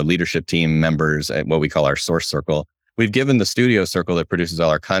leadership team members at what we call our source circle. We've given the studio circle that produces all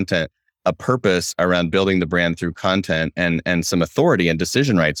our content a purpose around building the brand through content, and some authority and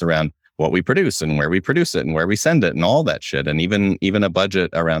decision rights around what we produce and where we produce it and where we send it and all that shit, and even a budget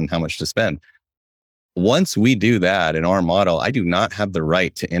around how much to spend. Once we do that in our model, I do not have the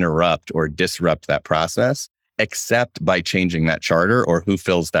right to interrupt or disrupt that process, except by changing that charter or who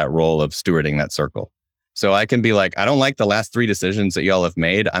fills that role of stewarding that circle. So I can be like, I don't like the last 3 decisions that y'all have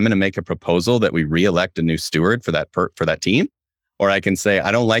made. I'm going to make a proposal that we re-elect a new steward for that team. Or I can say,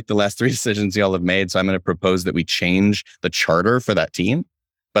 I don't like the last 3 decisions y'all have made, so I'm going to propose that we change the charter for that team.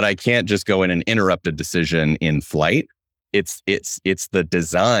 But I can't just go in and interrupt a decision in flight. It's the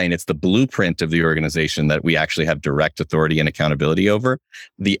design, it's the blueprint of the organization that we actually have direct authority and accountability over.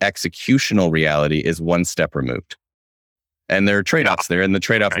 The executional reality is one step removed. And there are trade-offs there. And the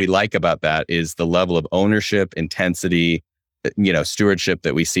trade-off we like about that is the level of ownership, intensity, stewardship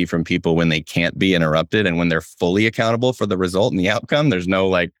that we see from people when they can't be interrupted and when they're fully accountable for the result and the outcome. There's no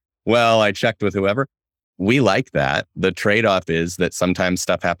like, well, I checked with whoever. we like that. The trade-off is that sometimes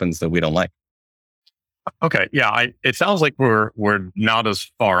stuff happens that we don't like. Okay. Yeah. It sounds like we're not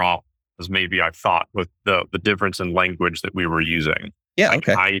as far off as maybe I thought with the difference in language that we were using. Yeah.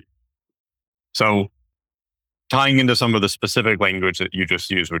 Okay. So tying into some of the specific language that you just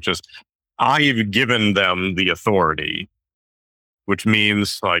used, which is I've given them the authority, which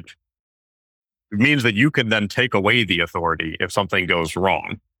means it means that you can then take away the authority if something goes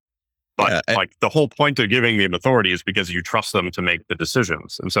wrong. But the whole point of giving them authority is because you trust them to make the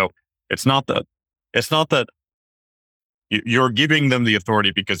decisions. And so it's not that you're giving them the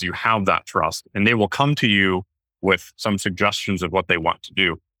authority because you have that trust, and they will come to you with some suggestions of what they want to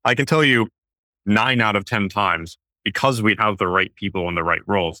do. I can tell you 9 out of 10 times, because we have the right people in the right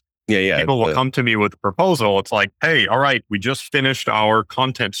roles, people will come to me with a proposal. It's like, hey, all right, we just finished our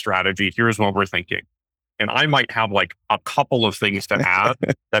content strategy. Here's what we're thinking. And I might have like a couple of things to add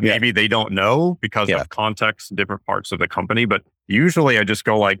that maybe they don't know because of context in different parts of the company. But usually I just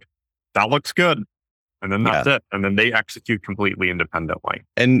go like, that looks good. And then that's it. And then they execute completely independently.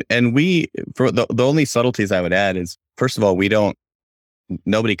 And we, for the only subtleties I would add is, first of all,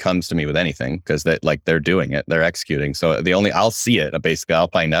 nobody comes to me with anything because they're doing it, they're executing. So I'll see it, basically I'll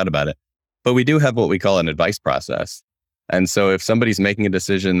find out about it. But we do have what we call an advice process. And so if somebody's making a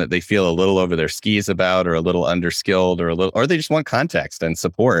decision that they feel a little over their skis about, or a little underskilled, or they just want context and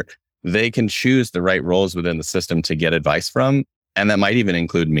support, they can choose the right roles within the system to get advice from. And that might even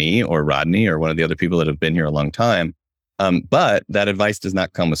include me or Rodney or one of the other people that have been here a long time. But that advice does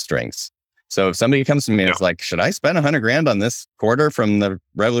not come with strings. So if somebody comes to me and is like, should I spend $100,000 on this quarter from the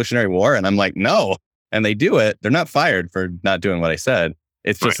Revolutionary War? And I'm like, no. And they do it. They're not fired for not doing what I said.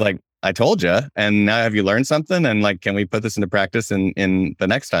 It's just like, I told you. And now have you learned something? And like, can we put this into practice in the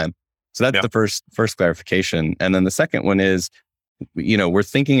next time? So that's the first clarification. And then the second one is, we're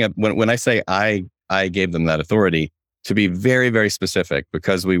thinking of when I say I gave them that authority, to be very, very specific,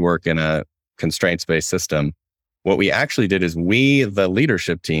 because we work in a constraints-based system. What we actually did is the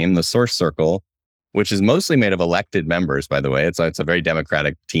leadership team, the source circle, which is mostly made of elected members, by the way. It's a very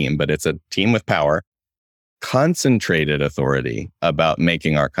democratic team, but it's a team with power, concentrated authority about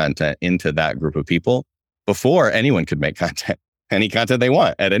making our content into that group of people before anyone could make content, any content they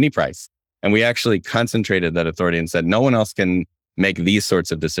want at any price. And we actually concentrated that authority and said, no one else can make these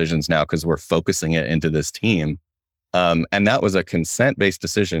sorts of decisions now because we're focusing it into this team. And that was a consent-based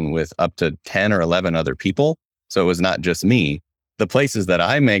decision with up to 10 or 11 other people. So it was not just me. The places that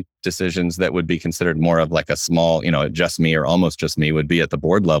I make decisions that would be considered more of like a small, just me or almost just me, would be at the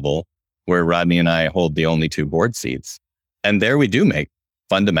board level, where Rodney and I hold the only 2 board seats. And there we do make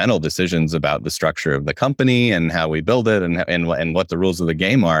fundamental decisions about the structure of the company and how we build it and what the rules of the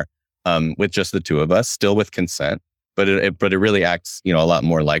game are, with just the 2 of us, still with consent. But it really acts, a lot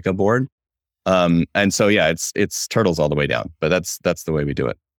more like a board. And so, it's turtles all the way down, but that's the way we do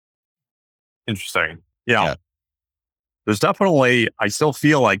it. Interesting. Yeah. There's definitely, I still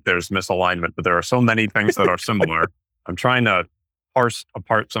feel like there's misalignment, but there are so many things that are similar. I'm trying to parse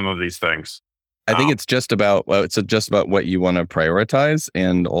apart some of these things. I think it's just about what you want to prioritize,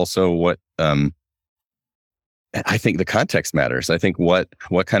 and also what, I think the context matters. I think what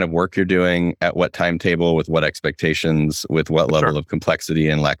kind of work you're doing at what timetable, with what expectations, with what level of complexity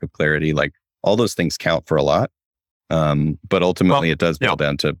and lack of clarity, like all those things count for a lot. But ultimately it does boil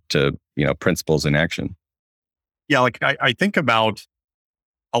down to principles in action. Yeah, like I think about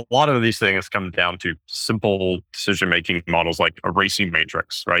a lot of these things come down to simple decision-making models like a racing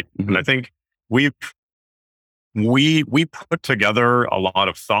matrix, right? Mm-hmm. And I think we put together a lot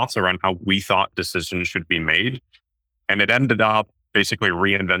of thoughts around how we thought decisions should be made. And it ended up basically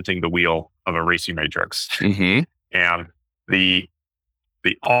reinventing the wheel of a racing matrix. Mm-hmm. And the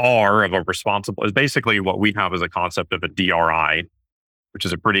R of a responsible is basically what we have as a concept of a DRI, which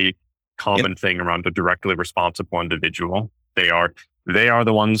is a pretty common thing around a directly responsible individual. They are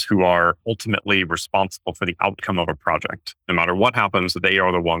the ones who are ultimately responsible for the outcome of a project. No matter what happens, they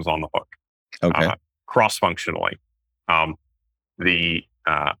are the ones on the hook. Okay. Cross-functionally. The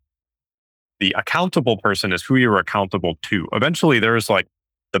accountable person is who you're accountable to. Eventually, there's like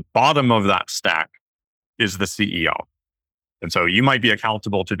the bottom of that stack is the CEO. And so you might be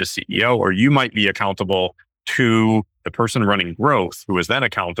accountable to the CEO, or you might be accountable to the person running growth, who is then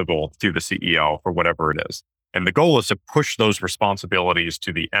accountable to the CEO for whatever it is. And the goal is to push those responsibilities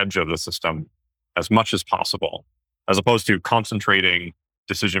to the edge of the system as much as possible, as opposed to concentrating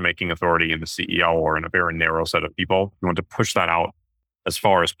decision-making authority in the CEO or in a very narrow set of people. You want to push that out as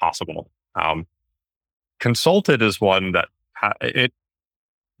far as possible. Consulted is one that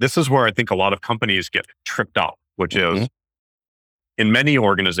this is where I think a lot of companies get tripped up, which is in many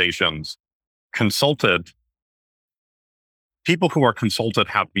organizations, people who are consulted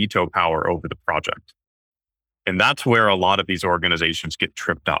have veto power over the project. And that's where a lot of these organizations get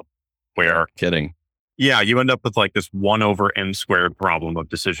tripped up, where you end up with like this 1/n² problem of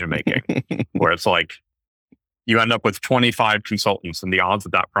decision making, where it's like you end up with 25 consultants and the odds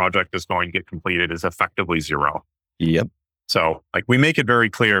that that project is going to get completed is effectively 0. Yep. So like we make it very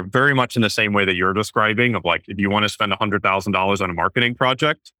clear, very much in the same way that you're describing of like, if you want to spend $100,000 on a marketing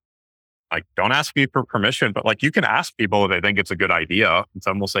project, like don't ask me for permission, but like you can ask people if they think it's a good idea. And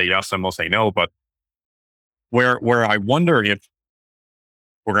some will say yes, some will say no. But where I wonder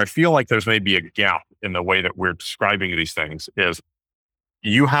where I feel like there's maybe a gap in the way that we're describing these things is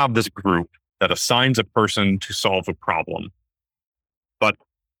you have this group that assigns a person to solve a problem. But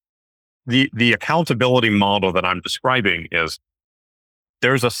the accountability model that I'm describing is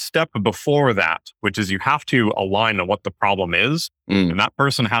there's a step before that, which is you have to align on what the problem is, and that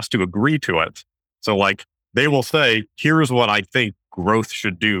person has to agree to it. So like they will say, here's what I think growth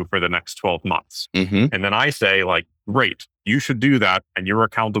should do for the next 12 months. Mm-hmm. And then I say like, great, you should do that. And you're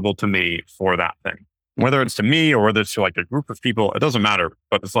accountable to me for that thing. Whether it's to me or whether it's to like a group of people, it doesn't matter.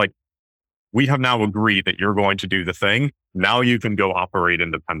 But it's like, we have now agreed that you're going to do the thing. Now you can go operate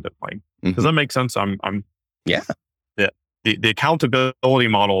independently. Mm-hmm. Does that make sense? Yeah. The accountability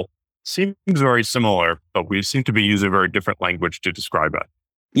model seems very similar, but we seem to be using very different language to describe it.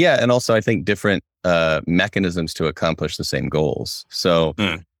 Yeah. And also I think different mechanisms to accomplish the same goals. So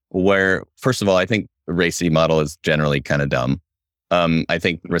where, first of all, I think the RACI model is generally kind of dumb. I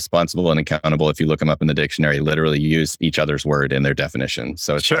think responsible and accountable, if you look them up in the dictionary, literally use each other's word in their definition.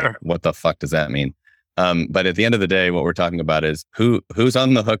 So it's like, what the fuck does that mean? But at the end of the day, what we're talking about is who's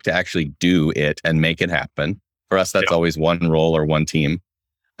on the hook to actually do it and make it happen. For us, that's always one role or one team.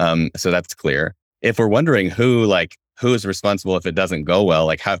 So that's clear. If we're wondering who is responsible if it doesn't go well,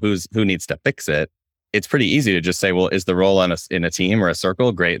 like who needs to fix it, it's pretty easy to just say, well, is the role in a team or a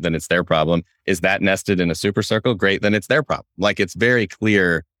circle? Great, then it's their problem. Is that nested in a super circle? Great, then it's their problem. Like it's very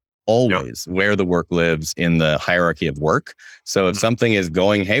clear always where the work lives in the hierarchy of work. So if something is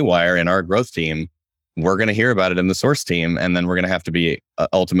going haywire in our growth team, we're going to hear about it in the source team, and then we're going to have to be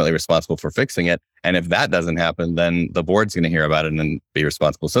ultimately responsible for fixing it. And if that doesn't happen, then the board's going to hear about it and be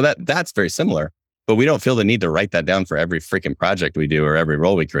responsible. So that's very similar. But we don't feel the need to write that down for every freaking project we do or every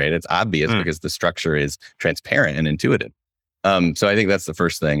role we create. It's obvious because the structure is transparent and intuitive. So I think that's the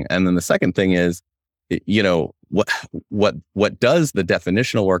first thing. And then the second thing is, what does the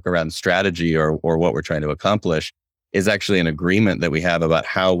definitional work around strategy or what we're trying to accomplish is actually an agreement that we have about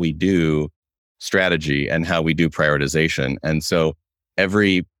how we do strategy and how we do prioritization. And so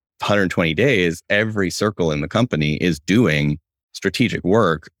every 120 days, every circle in the company is doing strategic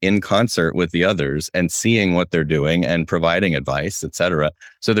work in concert with the others and seeing what they're doing and providing advice, et cetera.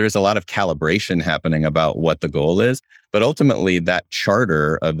 So there's a lot of calibration happening about what the goal is, but ultimately that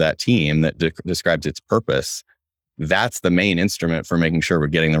charter of that team that describes its purpose, that's the main instrument for making sure we're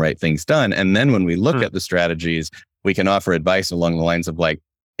getting the right things done. And then when we look at the strategies, we can offer advice along the lines of like,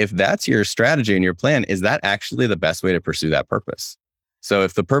 if that's your strategy and your plan, is that actually the best way to pursue that purpose? So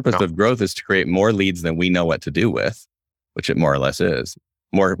if the purpose of growth is to create more leads than we know what to do with, which it more or less is,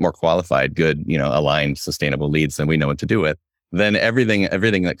 more qualified, good, aligned, sustainable leads than we know what to do with, then everything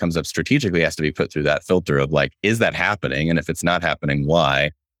that comes up strategically has to be put through that filter of like, is that happening? And if it's not happening, why?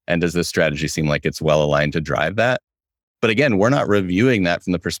 And does this strategy seem like it's well aligned to drive that? But again, we're not reviewing that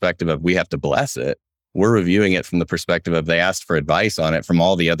from the perspective of we have to bless it. We're reviewing it from the perspective of they asked for advice on it from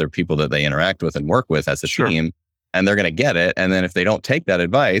all the other people that they interact with and work with as a team, and they're going to get it. And then if they don't take that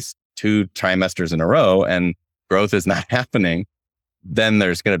advice 2 trimesters in a row and growth is not happening, then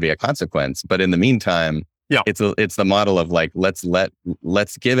there's going to be a consequence. But in the meantime, it's the model of like,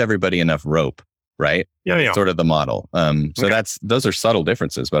 let's give everybody enough rope, right? Sort of the model. So those are subtle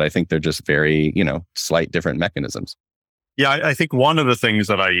differences, but I think they're just very, slight different mechanisms. Yeah, I think one of the things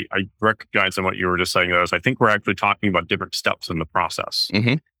that I recognize in what you were just saying there is I think we're actually talking about different steps in the process,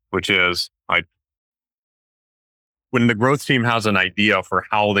 which is when the growth team has an idea for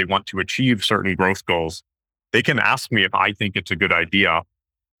how they want to achieve certain growth goals, they can ask me if I think it's a good idea,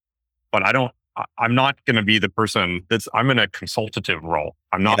 but I'm not going to be the person I'm in a consultative role.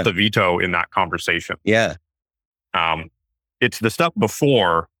 I'm not the veto in that conversation. Yeah. It's the step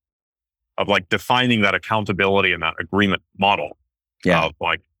before of like defining that accountability and that agreement model. Yeah. Of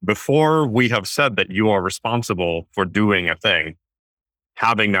like, before we have said that you are responsible for doing a thing,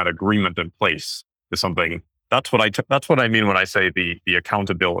 having that agreement in place is something. That's what I mean when I say the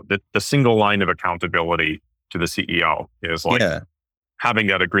accountability, the single line of accountability to the CEO is like having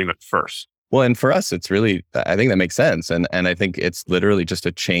that agreement first. Well, and for us, it's really, I think that makes sense. And I think it's literally just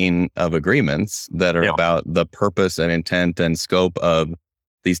a chain of agreements that are about the purpose and intent and scope of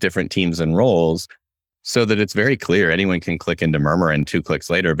these different teams and roles, so that it's very clear. Anyone can click into Murmur and 2 clicks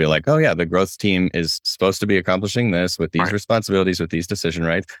later be like, oh yeah, the growth team is supposed to be accomplishing this with these responsibilities, with these decision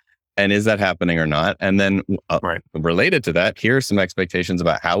rights. And is that happening or not? And then related to that, here are some expectations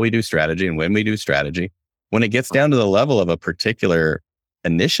about how we do strategy and when we do strategy. When it gets down to the level of a particular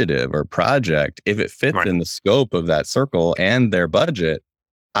initiative or project, if it fits in the scope of that circle and their budget,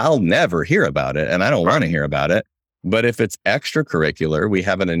 I'll never hear about it. And I don't want to hear about it. But if it's extracurricular, we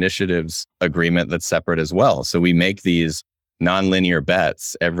have an initiatives agreement that's separate as well. So we make these nonlinear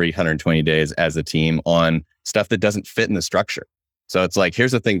bets every 120 days as a team on stuff that doesn't fit in the structure. So it's like,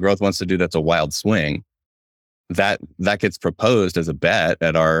 here's the thing growth wants to do that's a wild swing. That gets proposed as a bet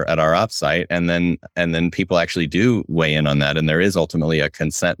at our offsite, and then people actually do weigh in on that, and there is ultimately a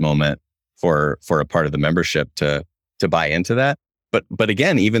consent moment for a part of the membership to buy into that. But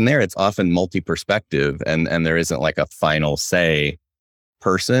again, even there, it's often multi-perspective, and there isn't like a final say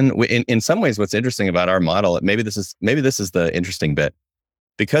person. In some ways, what's interesting about our model, maybe this is the interesting bit,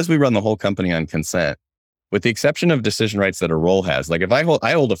 because we run the whole company on consent. With the exception of decision rights that a role has, like if I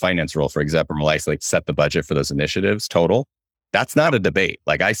hold a finance role, for example, I like set the budget for those initiatives total. That's not a debate.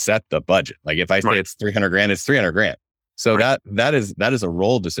 Like I set the budget. Like if I say it's 300 grand, it's 300 grand. So that is a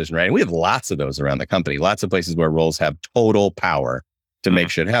role decision, right? And we have lots of those around the company, lots of places where roles have total power to make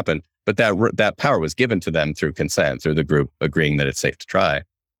shit happen. But that power was given to them through consent, through the group agreeing that it's safe to try.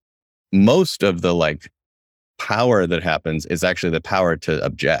 Most of the like power that happens is actually the power to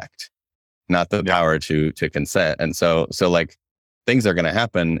object, not the power to consent. And so like things are going to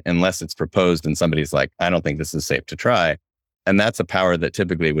happen unless it's proposed and somebody's like, I don't think this is safe to try. And that's a power that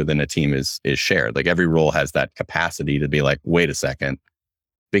typically within a team is shared. Like every role has that capacity to be like, wait a second,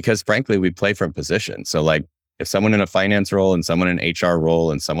 because frankly, we play from position. So like if someone in a finance role and someone in an HR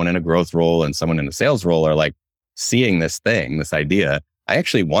role and someone in a growth role and someone in a sales role are like seeing this idea, I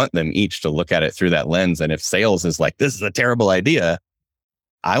actually want them each to look at it through that lens. And if sales is like, this is a terrible idea,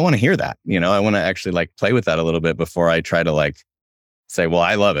 I want to hear that, I want to actually like play with that a little bit before I try to like say, well,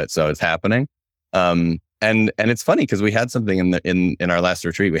 I love it, so it's happening. And it's funny because we had something in our last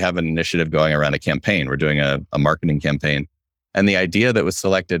retreat. We have an initiative going around a campaign. We're doing a marketing campaign, and the idea that was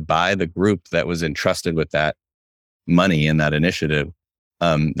selected by the group that was entrusted with that money in that initiative,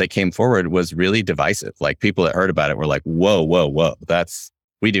 that came forward was really divisive. Like people that heard about it were like, whoa,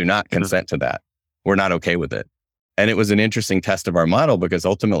 we do not consent to that. We're not okay with it. And it was an interesting test of our model because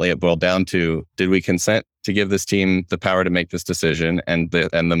ultimately it boiled down to, did we consent to give this team the power to make this decision and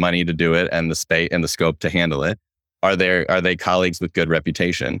the money to do it and the space and the scope to handle it? Are they colleagues with good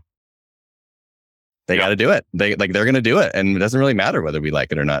reputation? They got to do it. They're going to do it. And it doesn't really matter whether we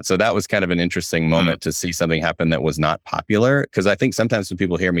like it or not. So that was kind of an interesting moment to see something happen that was not popular. Cause I think sometimes when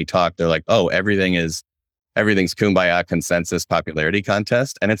people hear me talk, they're like, oh, everything's kumbaya consensus popularity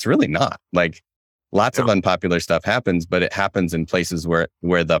contest. And it's really not. Like, lots of unpopular stuff happens, but it happens in places where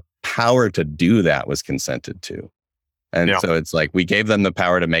the power to do that was consented to. And so it's like, we gave them the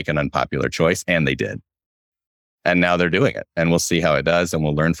power to make an unpopular choice and they did. And now they're doing it and we'll see how it does and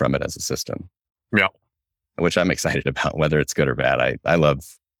we'll learn from it as a system. Yeah. Which I'm excited about, whether it's good or bad. I love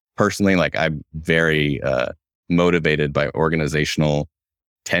personally, like I'm very motivated by organizational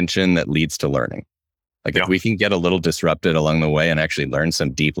tension that leads to learning. Like if we can get a little disrupted along the way and actually learn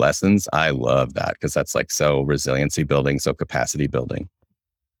some deep lessons, I love that because that's like so resiliency building, so capacity building.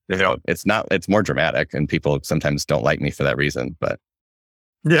 It's more dramatic and people sometimes don't like me for that reason, but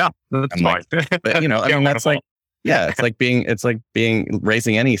that's fine. Like, but I mean, that's like, it's like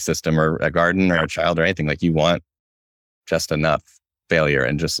raising any system or a garden or a child or anything. Like you want just enough failure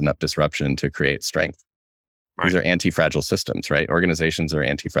and just enough disruption to create strength. These are anti-fragile systems, right? Organizations are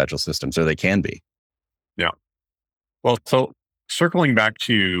anti-fragile systems, or they can be. Yeah. Well, so circling back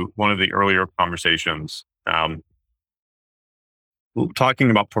to one of the earlier conversations, talking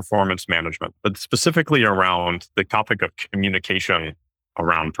about performance management, but specifically around the topic of communication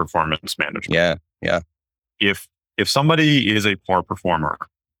around performance management. Yeah. If somebody is a poor performer,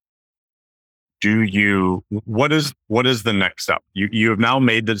 what is the next step? You have now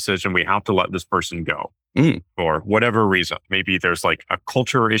made the decision, we have to let this person go for whatever reason. Maybe there's like a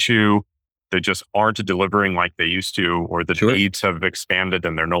culture issue. They just aren't delivering like they used to, or the needs have expanded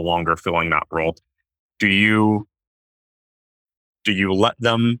and they're no longer filling that role. Do you let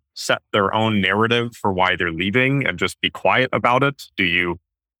them set their own narrative for why they're leaving and just be quiet about it? Do you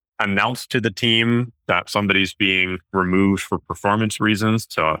announce to the team that somebody's being removed for performance reasons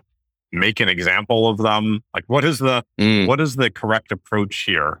to make an example of them? Like, what is the correct approach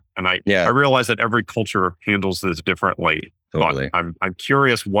here? And I realize that every culture handles this differently. Totally. But I'm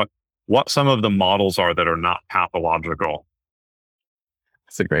curious what some of the models are that are not pathological.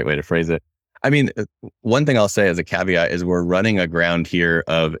 That's a great way to phrase it. I mean, one thing I'll say as a caveat is we're running aground here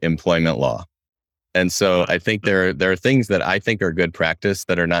of employment law. And so I think there are things that I think are good practice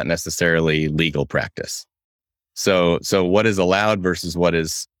that are not necessarily legal practice. So what is allowed versus what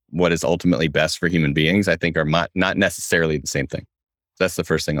is ultimately best for human beings, I think are not necessarily the same thing. That's the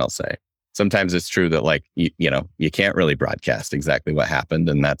first thing I'll say. Sometimes it's true that like, you can't really broadcast exactly what happened,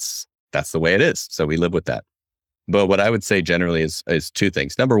 and that's the way it is. So we live with that. But what I would say generally is two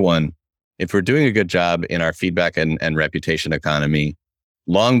things. Number one, if we're doing a good job in our feedback and reputation economy,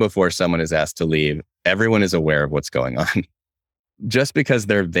 long before someone is asked to leave, everyone is aware of what's going on. Just because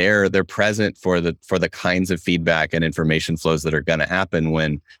they're there, they're present for the kinds of feedback and information flows that are going to happen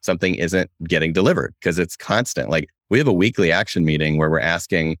when something isn't getting delivered, because it's constant. Like, we have a weekly action meeting where we're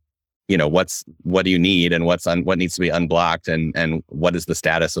asking, what do you need, and what needs to be unblocked, and what is the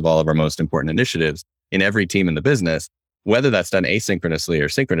status of all of our most important initiatives in every team in the business, whether that's done asynchronously or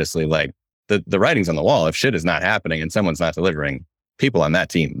synchronously. Like, the writing's on the wall. If shit is not happening and someone's not delivering, people on that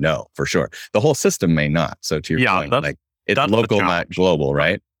team know for sure. The whole system may not. So to your point, like, it's local, not global,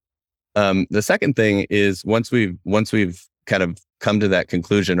 right? The second thing is once we've kind of come to that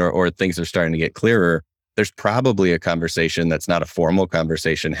conclusion, or things are starting to get clearer, there's probably a conversation that's not a formal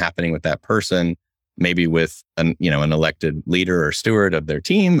conversation happening with that person, maybe with an elected leader or steward of their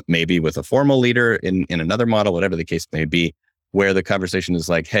team, maybe with a formal leader in another model, whatever the case may be, where the conversation is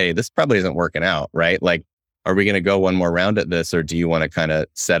like, hey, this probably isn't working out, right? Like, are we going to go one more round at this, or do you want to kind of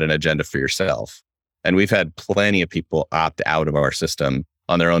set an agenda for yourself? And we've had plenty of people opt out of our system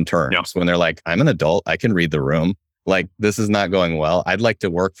on their own terms when they're like, I'm an adult, I can read the room. Like, this is not going well. I'd like to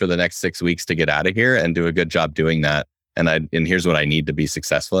work for the next 6 weeks to get out of here and do a good job doing that. And here's what I need to be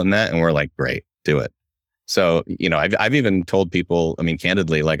successful in that. And we're like, great, do it. So, I've even told people, I mean,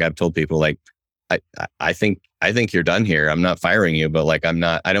 candidly, like, I've told people, like, I think you're done here. I'm not firing you, but like,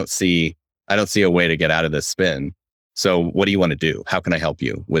 I don't see a way to get out of this spin. So what do you want to do? How can I help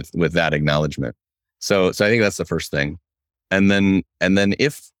you with that acknowledgement? So I think that's the first thing. And then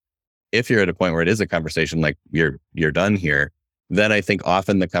if you're at a point where it is a conversation, like, you're done here, then I think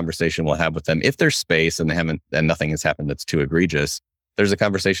often the conversation we'll have with them, if there's space and nothing has happened that's too egregious, there's a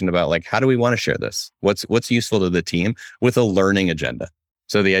conversation about, like, how do we want to share this? What's useful to the team, with a learning agenda.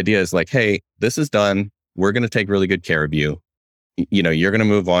 So the idea is like, hey, this is done. We're going to take really good care of you. You're going to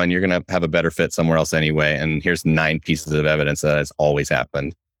move on. You're going to have a better fit somewhere else anyway. And here's 9 pieces of evidence that has always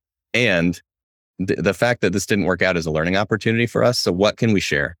happened. And the fact that this didn't work out is a learning opportunity for us. So what can we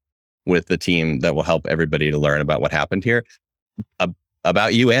share with the team that will help everybody to learn about what happened here,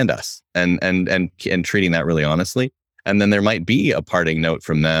 about you and us, and treating that really honestly. And then there might be a parting note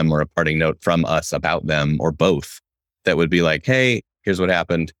from them, or a parting note from us about them, or both, that would be like, hey, here's what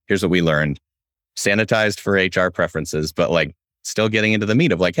happened. Here's what we learned. Sanitized for HR preferences, but like, still getting into the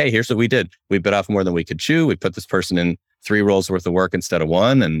meat of like, hey, here's what we did. We bit off more than we could chew. We put this person in 3 roles worth of work instead of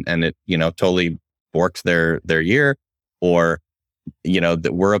 1, and it, totally borked their year. Or,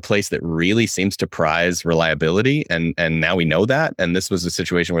 that we're a place that really seems to prize reliability. And now we know that. And this was a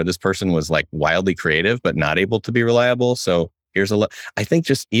situation where this person was like wildly creative, but not able to be reliable. So here's I think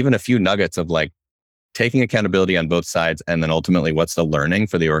just even a few nuggets of like taking accountability on both sides, and then ultimately what's the learning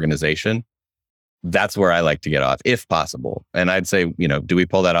for the organization. That's where I like to get off, if possible. And I'd say, do we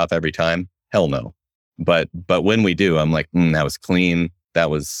pull that off every time? Hell no. But when we do, I'm like, that was clean. That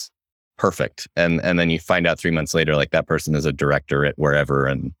was perfect. And then you find out 3 months later, like, that person is a director at wherever,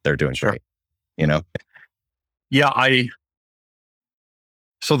 and they're doing great, Yeah.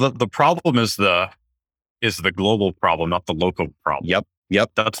 So the problem is the global problem, not the local problem.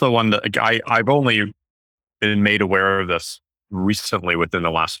 Yep. That's the one that I've only been made aware of this recently within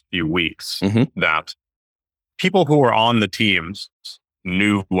the last few weeks, that people who were on the teams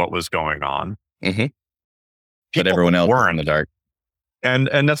knew what was going on. But everyone else were in the dark. And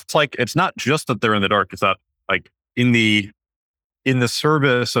that's like, it's not just that they're in the dark. It's that, like, in the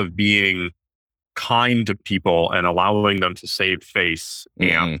service of being kind to people and allowing them to save face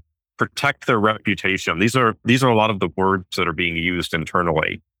and protect their reputation. These are a lot of the words that are being used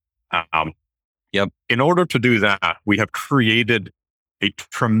internally. In order to do that, we have created a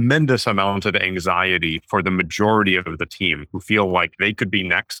tremendous amount of anxiety for the majority of the team, who feel like they could be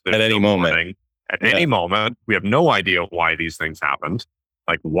next at any moment. At any moment. We have no idea why these things happened.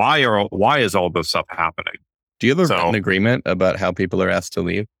 Like, why is all this stuff happening? Do you have a written agreement about how people are asked to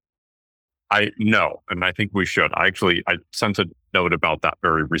leave? I know, and I think we should. I sent a note about that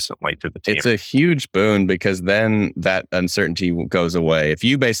very recently to the team. It's a huge boon because then that uncertainty goes away. If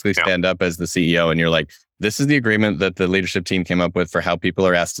you basically stand up as the CEO and you're like, this is the agreement that the leadership team came up with for how people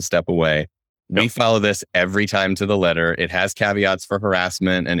are asked to step away. We follow this every time to the letter. It has caveats for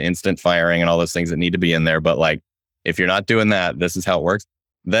harassment and instant firing and all those things that need to be in there. But like, if you're not doing that, this is how it works.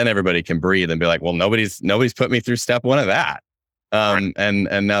 Then everybody can breathe and be like, well, nobody's put me through step one of that.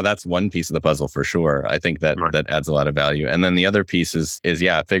 And now that's one piece of the puzzle for sure. I think that that adds a lot of value. And then the other piece is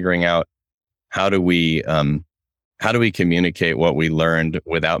figuring out how do we communicate what we learned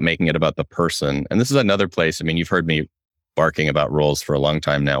without making it about the person. And this is another place. I mean, you've heard me barking about roles for a long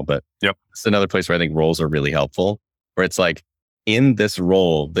time now, but it's another place where I think roles are really helpful, where it's like, in this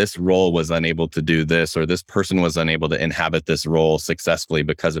role was unable to do this, or this person was unable to inhabit this role successfully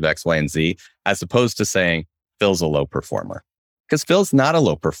because of X, Y, and Z, as opposed to saying Phil's a low performer. Because Phil's not a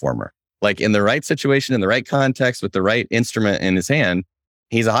low performer. Like in the right situation, in the right context, with the right instrument in his hand,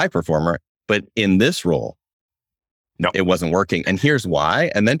 he's a high performer. But in this role, it wasn't working. And here's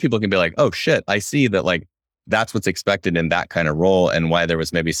why. And then people can be like, oh shit, I see that like that's what's expected in that kind of role and why there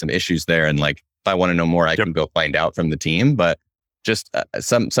was maybe some issues there. And like, if I want to know more, I can go find out from the team. But just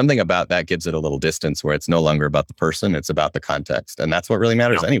something about that gives it a little distance where it's no longer about the person, it's about the context. And that's what really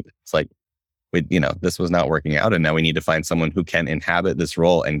matters anyway. It's like, this was not working out, and now we need to find someone who can inhabit this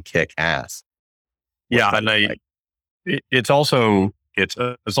role and kick ass. And it's also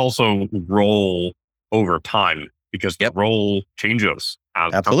role over time because the role changes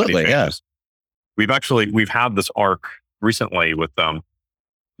as absolutely changes. We've had this arc recently with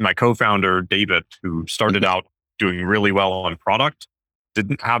my co-founder David, who started out doing really well on product,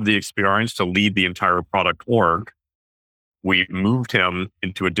 didn't have the experience to lead the entire product org. We moved him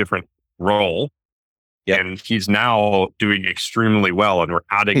into a different role. And he's now doing extremely well, and we're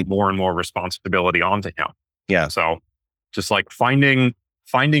adding more and more responsibility onto him. So just like finding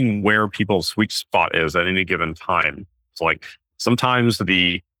where people's sweet spot is at any given time. It's like sometimes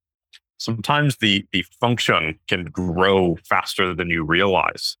the function can grow faster than you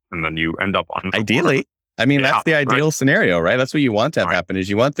realize, and then you end up ideally. I mean, that's the ideal scenario, right? That's what you want to have happen is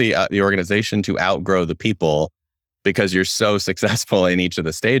you want the organization to outgrow the people because you're so successful in each of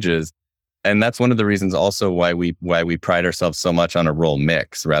the stages. And that's one of the reasons also why we pride ourselves so much on a role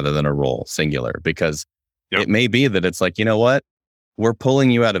mix rather than a role singular, because it may be that it's like, you know what, we're pulling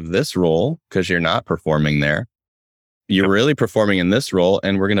you out of this role because you're not performing there. You're really performing in this role,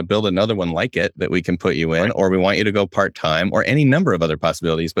 and we're going to build another one like it that we can put you in, or we want you to go part-time, or any number of other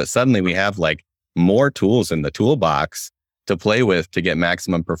possibilities. But suddenly we have like more tools in the toolbox to play with to get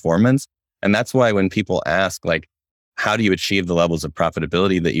maximum performance. And that's why when people ask like, how do you achieve the levels of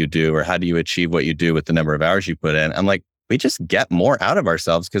profitability that you do? Or how do you achieve what you do with the number of hours you put in? I'm like, we just get more out of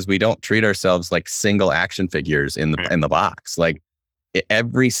ourselves because we don't treat ourselves like single action figures in the box. Like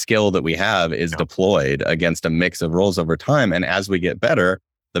every skill that we have is deployed against a mix of roles over time. And as we get better,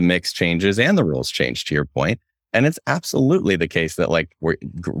 the mix changes and the roles change, to your point. And it's absolutely the case that like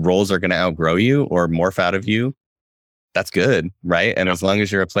roles are going to outgrow you or morph out of you. That's good, right? And as long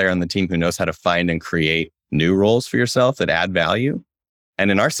as you're a player on the team who knows how to find and create new roles for yourself that add value. And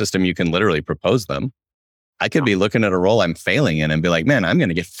in our system, you can literally propose them. I could be looking at a role I'm failing in and be like, man, I'm going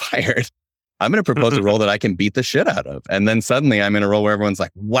to get fired. I'm going to propose a role that I can beat the shit out of. And then suddenly I'm in a role where everyone's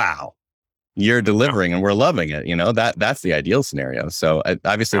like, wow, you're delivering and we're loving it. You know, that's the ideal scenario. So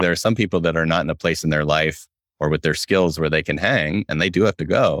obviously there are some people that are not in a place in their life or with their skills where they can hang, and they do have to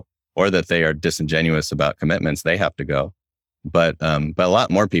go, or that they are disingenuous about commitments, they have to go. But a lot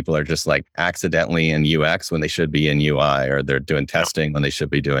more people are just like accidentally in UX when they should be in UI, or they're doing testing when they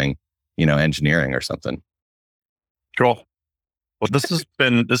should be doing, engineering or something. Cool. Well, this has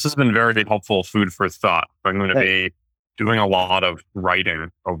been very helpful food for thought. I'm going to be doing a lot of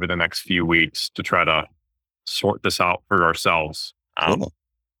writing over the next few weeks to try to sort this out for ourselves. Cool.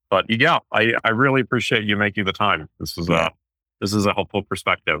 But yeah, I really appreciate you making the time. This is a helpful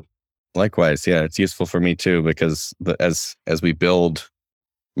perspective. Likewise. Yeah. It's useful for me too, because as we build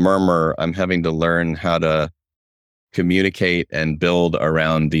Murmur, I'm having to learn how to communicate and build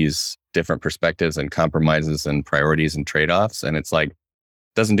around these different perspectives and compromises and priorities and trade-offs. And it's like, it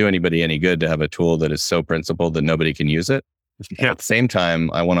doesn't do anybody any good to have a tool that is so principled that nobody can use it. At the same time,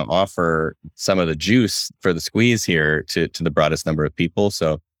 I want to offer some of the juice for the squeeze here to the broadest number of people.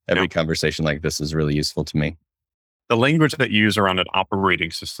 So every conversation like this is really useful to me. The language that you use around an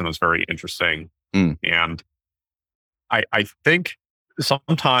operating system is very interesting. And I think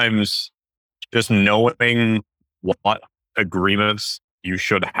sometimes just knowing what agreements you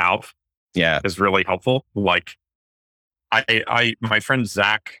should have is really helpful. Like my friend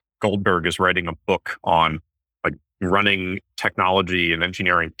Zach Goldberg is writing a book on like running technology and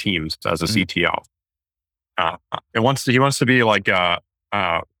engineering teams as a CTO. He wants to be like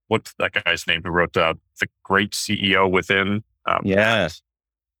what's that guy's name who wrote the Great CEO Within? Yes,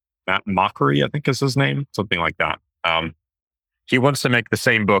 Matt Mockery, I think is his name, something like that. He wants to make the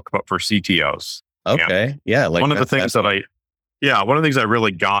same book but for CTOs. okay, yeah. Like one of the things that I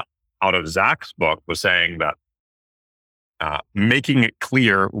really got out of Zach's book was saying that making it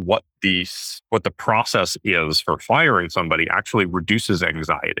clear what the process is for firing somebody actually reduces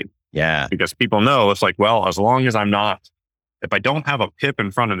anxiety. Yeah, because people know it's like, well, as long as if I don't have a PIP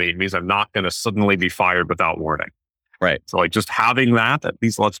in front of me, it means I'm not going to suddenly be fired without warning. right. So like just having that at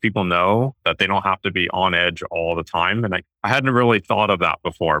least lets people know that they don't have to be on edge all the time. And I hadn't really thought of that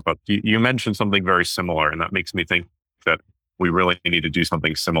before, but you mentioned something very similar, and that makes me think that we really need to do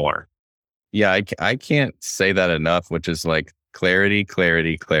something similar. Yeah, I can't say that enough, which is like clarity,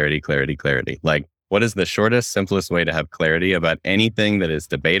 clarity, clarity, clarity, clarity. Like, what is the shortest, simplest way to have clarity about anything that is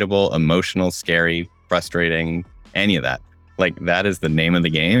debatable, emotional, scary, frustrating, any of that? Like, that is the name of the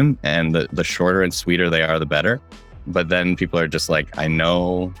game. And the shorter and sweeter they are, the better. But then people are just like, I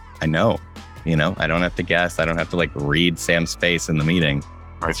know, I don't have to guess. I don't have to like read Sam's face in the meeting.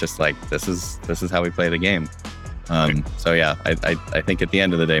 Right. It's just like, this is how we play the game. Right. So yeah, I think at the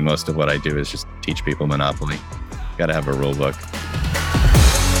end of the day, most of what I do is just teach people Monopoly. Got to have a rule book.